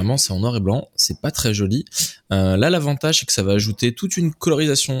généralement c'est en noir et blanc, c'est pas très joli. Là l'avantage c'est que ça va ajouter toute une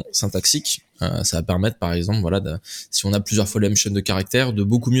colorisation syntaxique. Ça va permettre par exemple, voilà, si on a plusieurs fois la même chaîne de caractères, de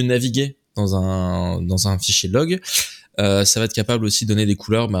beaucoup mieux naviguer dans un fichier de log. Ça va être capable aussi de donner des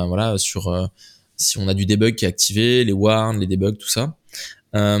couleurs, voilà, sur si on a du debug qui est activé, les warns, les debugs, tout ça.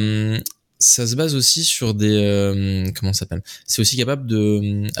 Ça se base aussi sur des comment ça s'appelle ? C'est aussi capable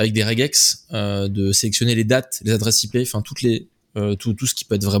avec des regex de sélectionner les dates, les adresses IP, enfin tout ce qui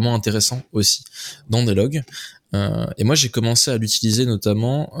peut être vraiment intéressant aussi dans des logs. Et moi j'ai commencé à l'utiliser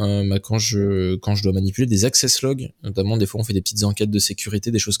notamment quand je dois manipuler des access logs, notamment des fois on fait des petites enquêtes de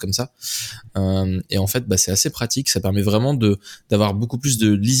sécurité, des choses comme ça. Et en fait c'est assez pratique, ça permet vraiment d'avoir beaucoup plus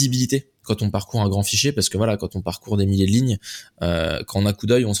de lisibilité quand on parcourt un grand fichier, parce que voilà, quand on parcourt des milliers de lignes, quand on a coup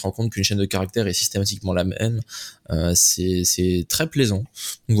d'œil on se rend compte qu'une chaîne de caractères est systématiquement la même. C'est très plaisant.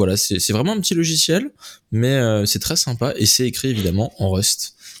 Donc voilà, c'est vraiment un petit logiciel, mais c'est très sympa et c'est écrit évidemment en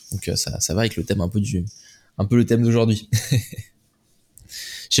Rust. Donc ça va avec le thème un peu le thème d'aujourd'hui.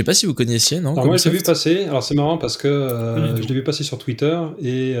 Je sais pas si vous connaissiez, non? Alors moi, je l'ai vu passer. Alors c'est marrant parce que je l'ai vu passer sur Twitter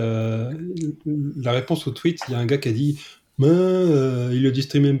et la réponse au tweet, il y a un gars qui a dit il le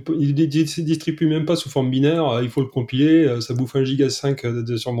distribue même pas sous forme binaire, il faut le compiler, ça bouffe 1,5 giga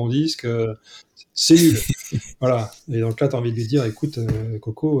sur mon disque, c'est nul. Voilà. Et donc là, tu as envie de lui dire, écoute,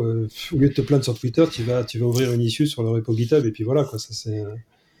 Coco, au lieu de te plaindre sur Twitter, tu vas ouvrir une issue sur le repo GitHub et puis voilà, quoi. Ça, c'est...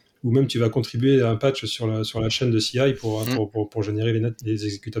 Ou même tu vas contribuer à un patch sur la chaîne de CI pour générer les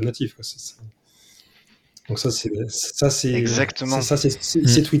exécutables natifs, quoi. Donc ça c'est Exactement.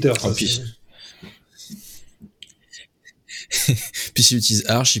 C'est Twitter. Ça, Puis s'il utilise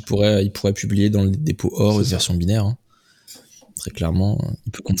Arch, il pourrait publier dans le dépôt OR une version binaire. Hein. Très clairement,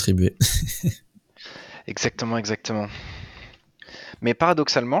 il peut contribuer. Exactement. Mais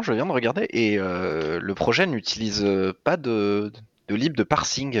paradoxalement, je viens de regarder et le projet n'utilise pas de lib de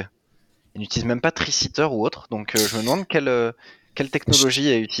parsing. Il n'utilise même pas Tricitor ou autre. Donc je me demande quelle technologie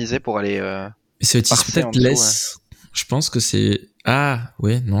est utilisée pour aller ça utilise parser peut-être en dessous, less. Je pense que c'est... Ah,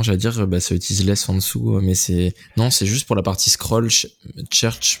 ouais, non, j'allais dire, ça utilise less en dessous, mais c'est... Non, c'est juste pour la partie scroll,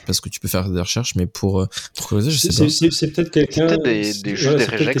 search, parce que tu peux faire des recherches, mais pour creuser, je sais pas. C'est peut-être quelqu'un... C'est peut-être des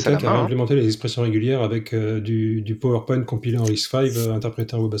regex à la qui a main. implémenté les expressions régulières avec du PowerPoint compilé en risc5,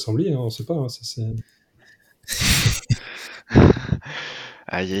 interprété en WebAssembly, on sait pas. Hein, ça, c'est...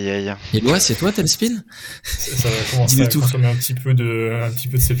 Aïe. Et ouais, c'est toi, Telspin? Ça va commencer à consommer un petit peu de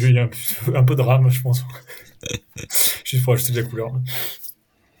CPU, un peu de RAM, je pense. Juste pour ajouter de la couleur.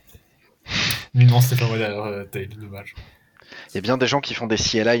 Mais non, c'était pas moi derrière Tail, dommage. Il y a bien des gens qui font des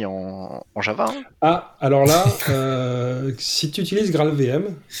CLI en Java. Hein. Ah, alors là, si tu utilises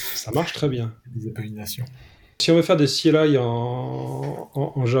GraalVM, ça marche très bien. Des abominations. Si on veut faire des CLI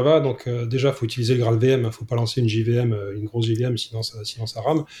en Java, donc déjà, il faut utiliser le GraalVM, il ne faut pas lancer une JVM, une grosse JVM, sinon ça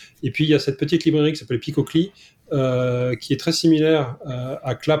rame. Et puis, il y a cette petite librairie qui s'appelle Picocli, qui est très similaire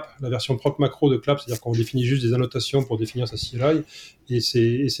à Clap, la version proc macro de Clap, c'est-à-dire qu'on définit juste des annotations pour définir sa CLI, et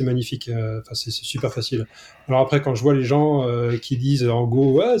c'est magnifique, c'est super facile. Alors après, quand je vois les gens qui disent en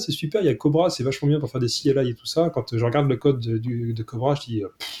Go, ouais, c'est super, il y a Cobra, c'est vachement bien pour faire des CLI et tout ça, quand je regarde le code de Cobra, je dis...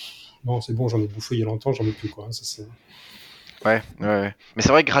 non, c'est bon, j'en ai bouffé il y a longtemps, j'en ai plus, quoi. Ça, c'est... Ouais. Mais c'est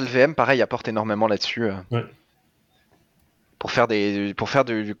vrai que GraalVM, pareil, apporte énormément là-dessus. Ouais. Pour faire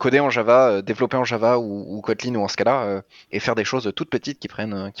du coder en Java, développer en Java ou Kotlin ou en Scala, et faire des choses toutes petites qui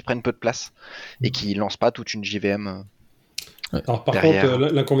prennent peu de place et qui lancent pas toute une JVM. Alors par derrière.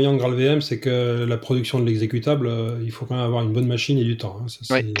 contre, l'inconvénient de GraalVM, c'est que la production de l'exécutable, il faut quand même avoir une bonne machine et du temps. Hein.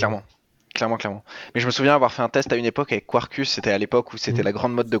 Ça, Oui, clairement. Mais je me souviens avoir fait un test à une époque avec Quarkus, c'était à l'époque où c'était la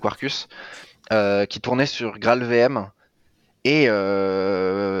grande mode de Quarkus, qui tournait sur GraalVM et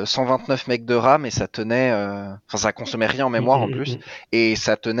 129 MB de RAM et ça tenait, ça consommait rien en mémoire en plus, et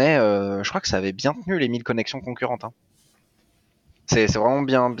ça tenait, je crois que ça avait bien tenu les 1000 connexions concurrentes. Hein. C'est vraiment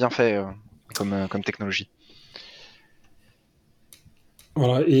bien fait comme technologie.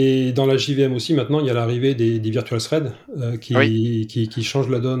 Voilà, et dans la JVM aussi, maintenant, il y a l'arrivée des virtual threads qui changent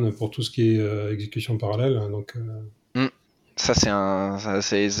la donne pour tout ce qui est exécution parallèle. Donc, ça,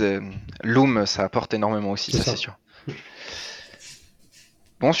 c'est Loom, ça apporte énormément aussi, ça c'est sûr.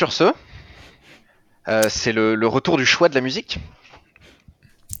 Bon, sur ce, c'est le retour du choix de la musique.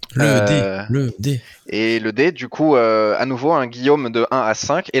 Le D. Et le D, du coup, à nouveau, un Guillaume de 1 à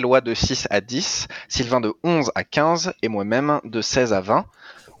 5, Éloi de 6 à 10, Sylvain de 11 à 15, et moi-même de 16 à 20.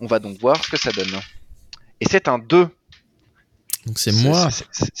 On va donc voir ce que ça donne. Et c'est un 2. Donc c'est moi.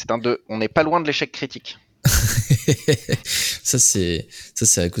 C'est un 2. On n'est pas loin de l'échec critique. ça c'est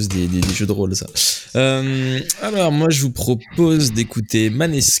à cause des jeux de rôle ça. Alors moi je vous propose d'écouter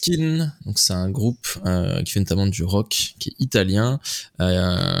Maneskin. Donc c'est un groupe qui fait notamment du rock, qui est italien,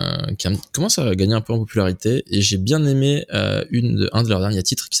 qui commence à gagner un peu en popularité, et j'ai bien aimé un de leurs derniers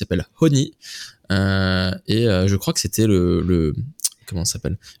titres qui s'appelle Honey, et je crois que c'était le comment ça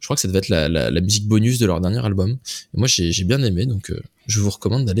s'appelle, je crois que ça devait être la musique bonus de leur dernier album. Et moi j'ai bien aimé, donc je vous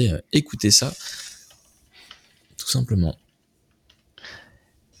recommande d'aller écouter ça tout simplement.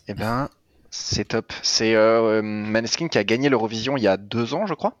 Eh ben, c'est top. C'est Maneskin qui a gagné l'Eurovision il y a 2 ans,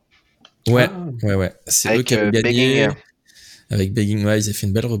 je crois. Ouais. C'est avec eux qui avaient gagné. Begging. Avec Begging, ouais, ils avaient fait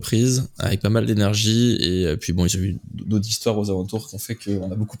une belle reprise, avec pas mal d'énergie, et puis bon, ils ont eu d'autres histoires aux alentours qui ont fait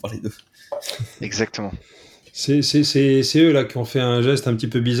qu'on a beaucoup parlé d'eux. Exactement. C'est eux là qui ont fait un geste un petit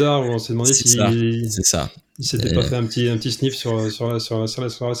peu bizarre où on s'est demandé c'est ça. Ils s'étaient pas fait un petit sniff sur la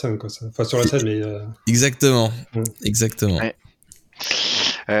scène, quoi. Enfin, sur la scène, mais. Exactement. Ouais. Exactement.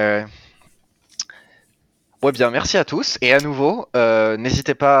 Ouais, bien, merci à tous. Et à nouveau,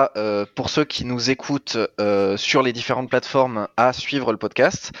 n'hésitez pas, pour ceux qui nous écoutent sur les différentes plateformes, à suivre le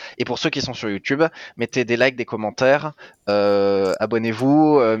podcast. Et pour ceux qui sont sur YouTube, mettez des likes, des commentaires,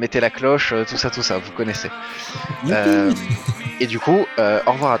 abonnez-vous, mettez la cloche, tout ça, vous connaissez. Et du coup,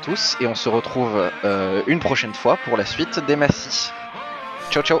 au revoir à tous, et on se retrouve une prochaine fois pour la suite des Massy.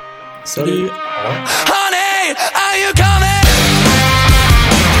 Ciao, ciao. Salut. Honey, are you coming?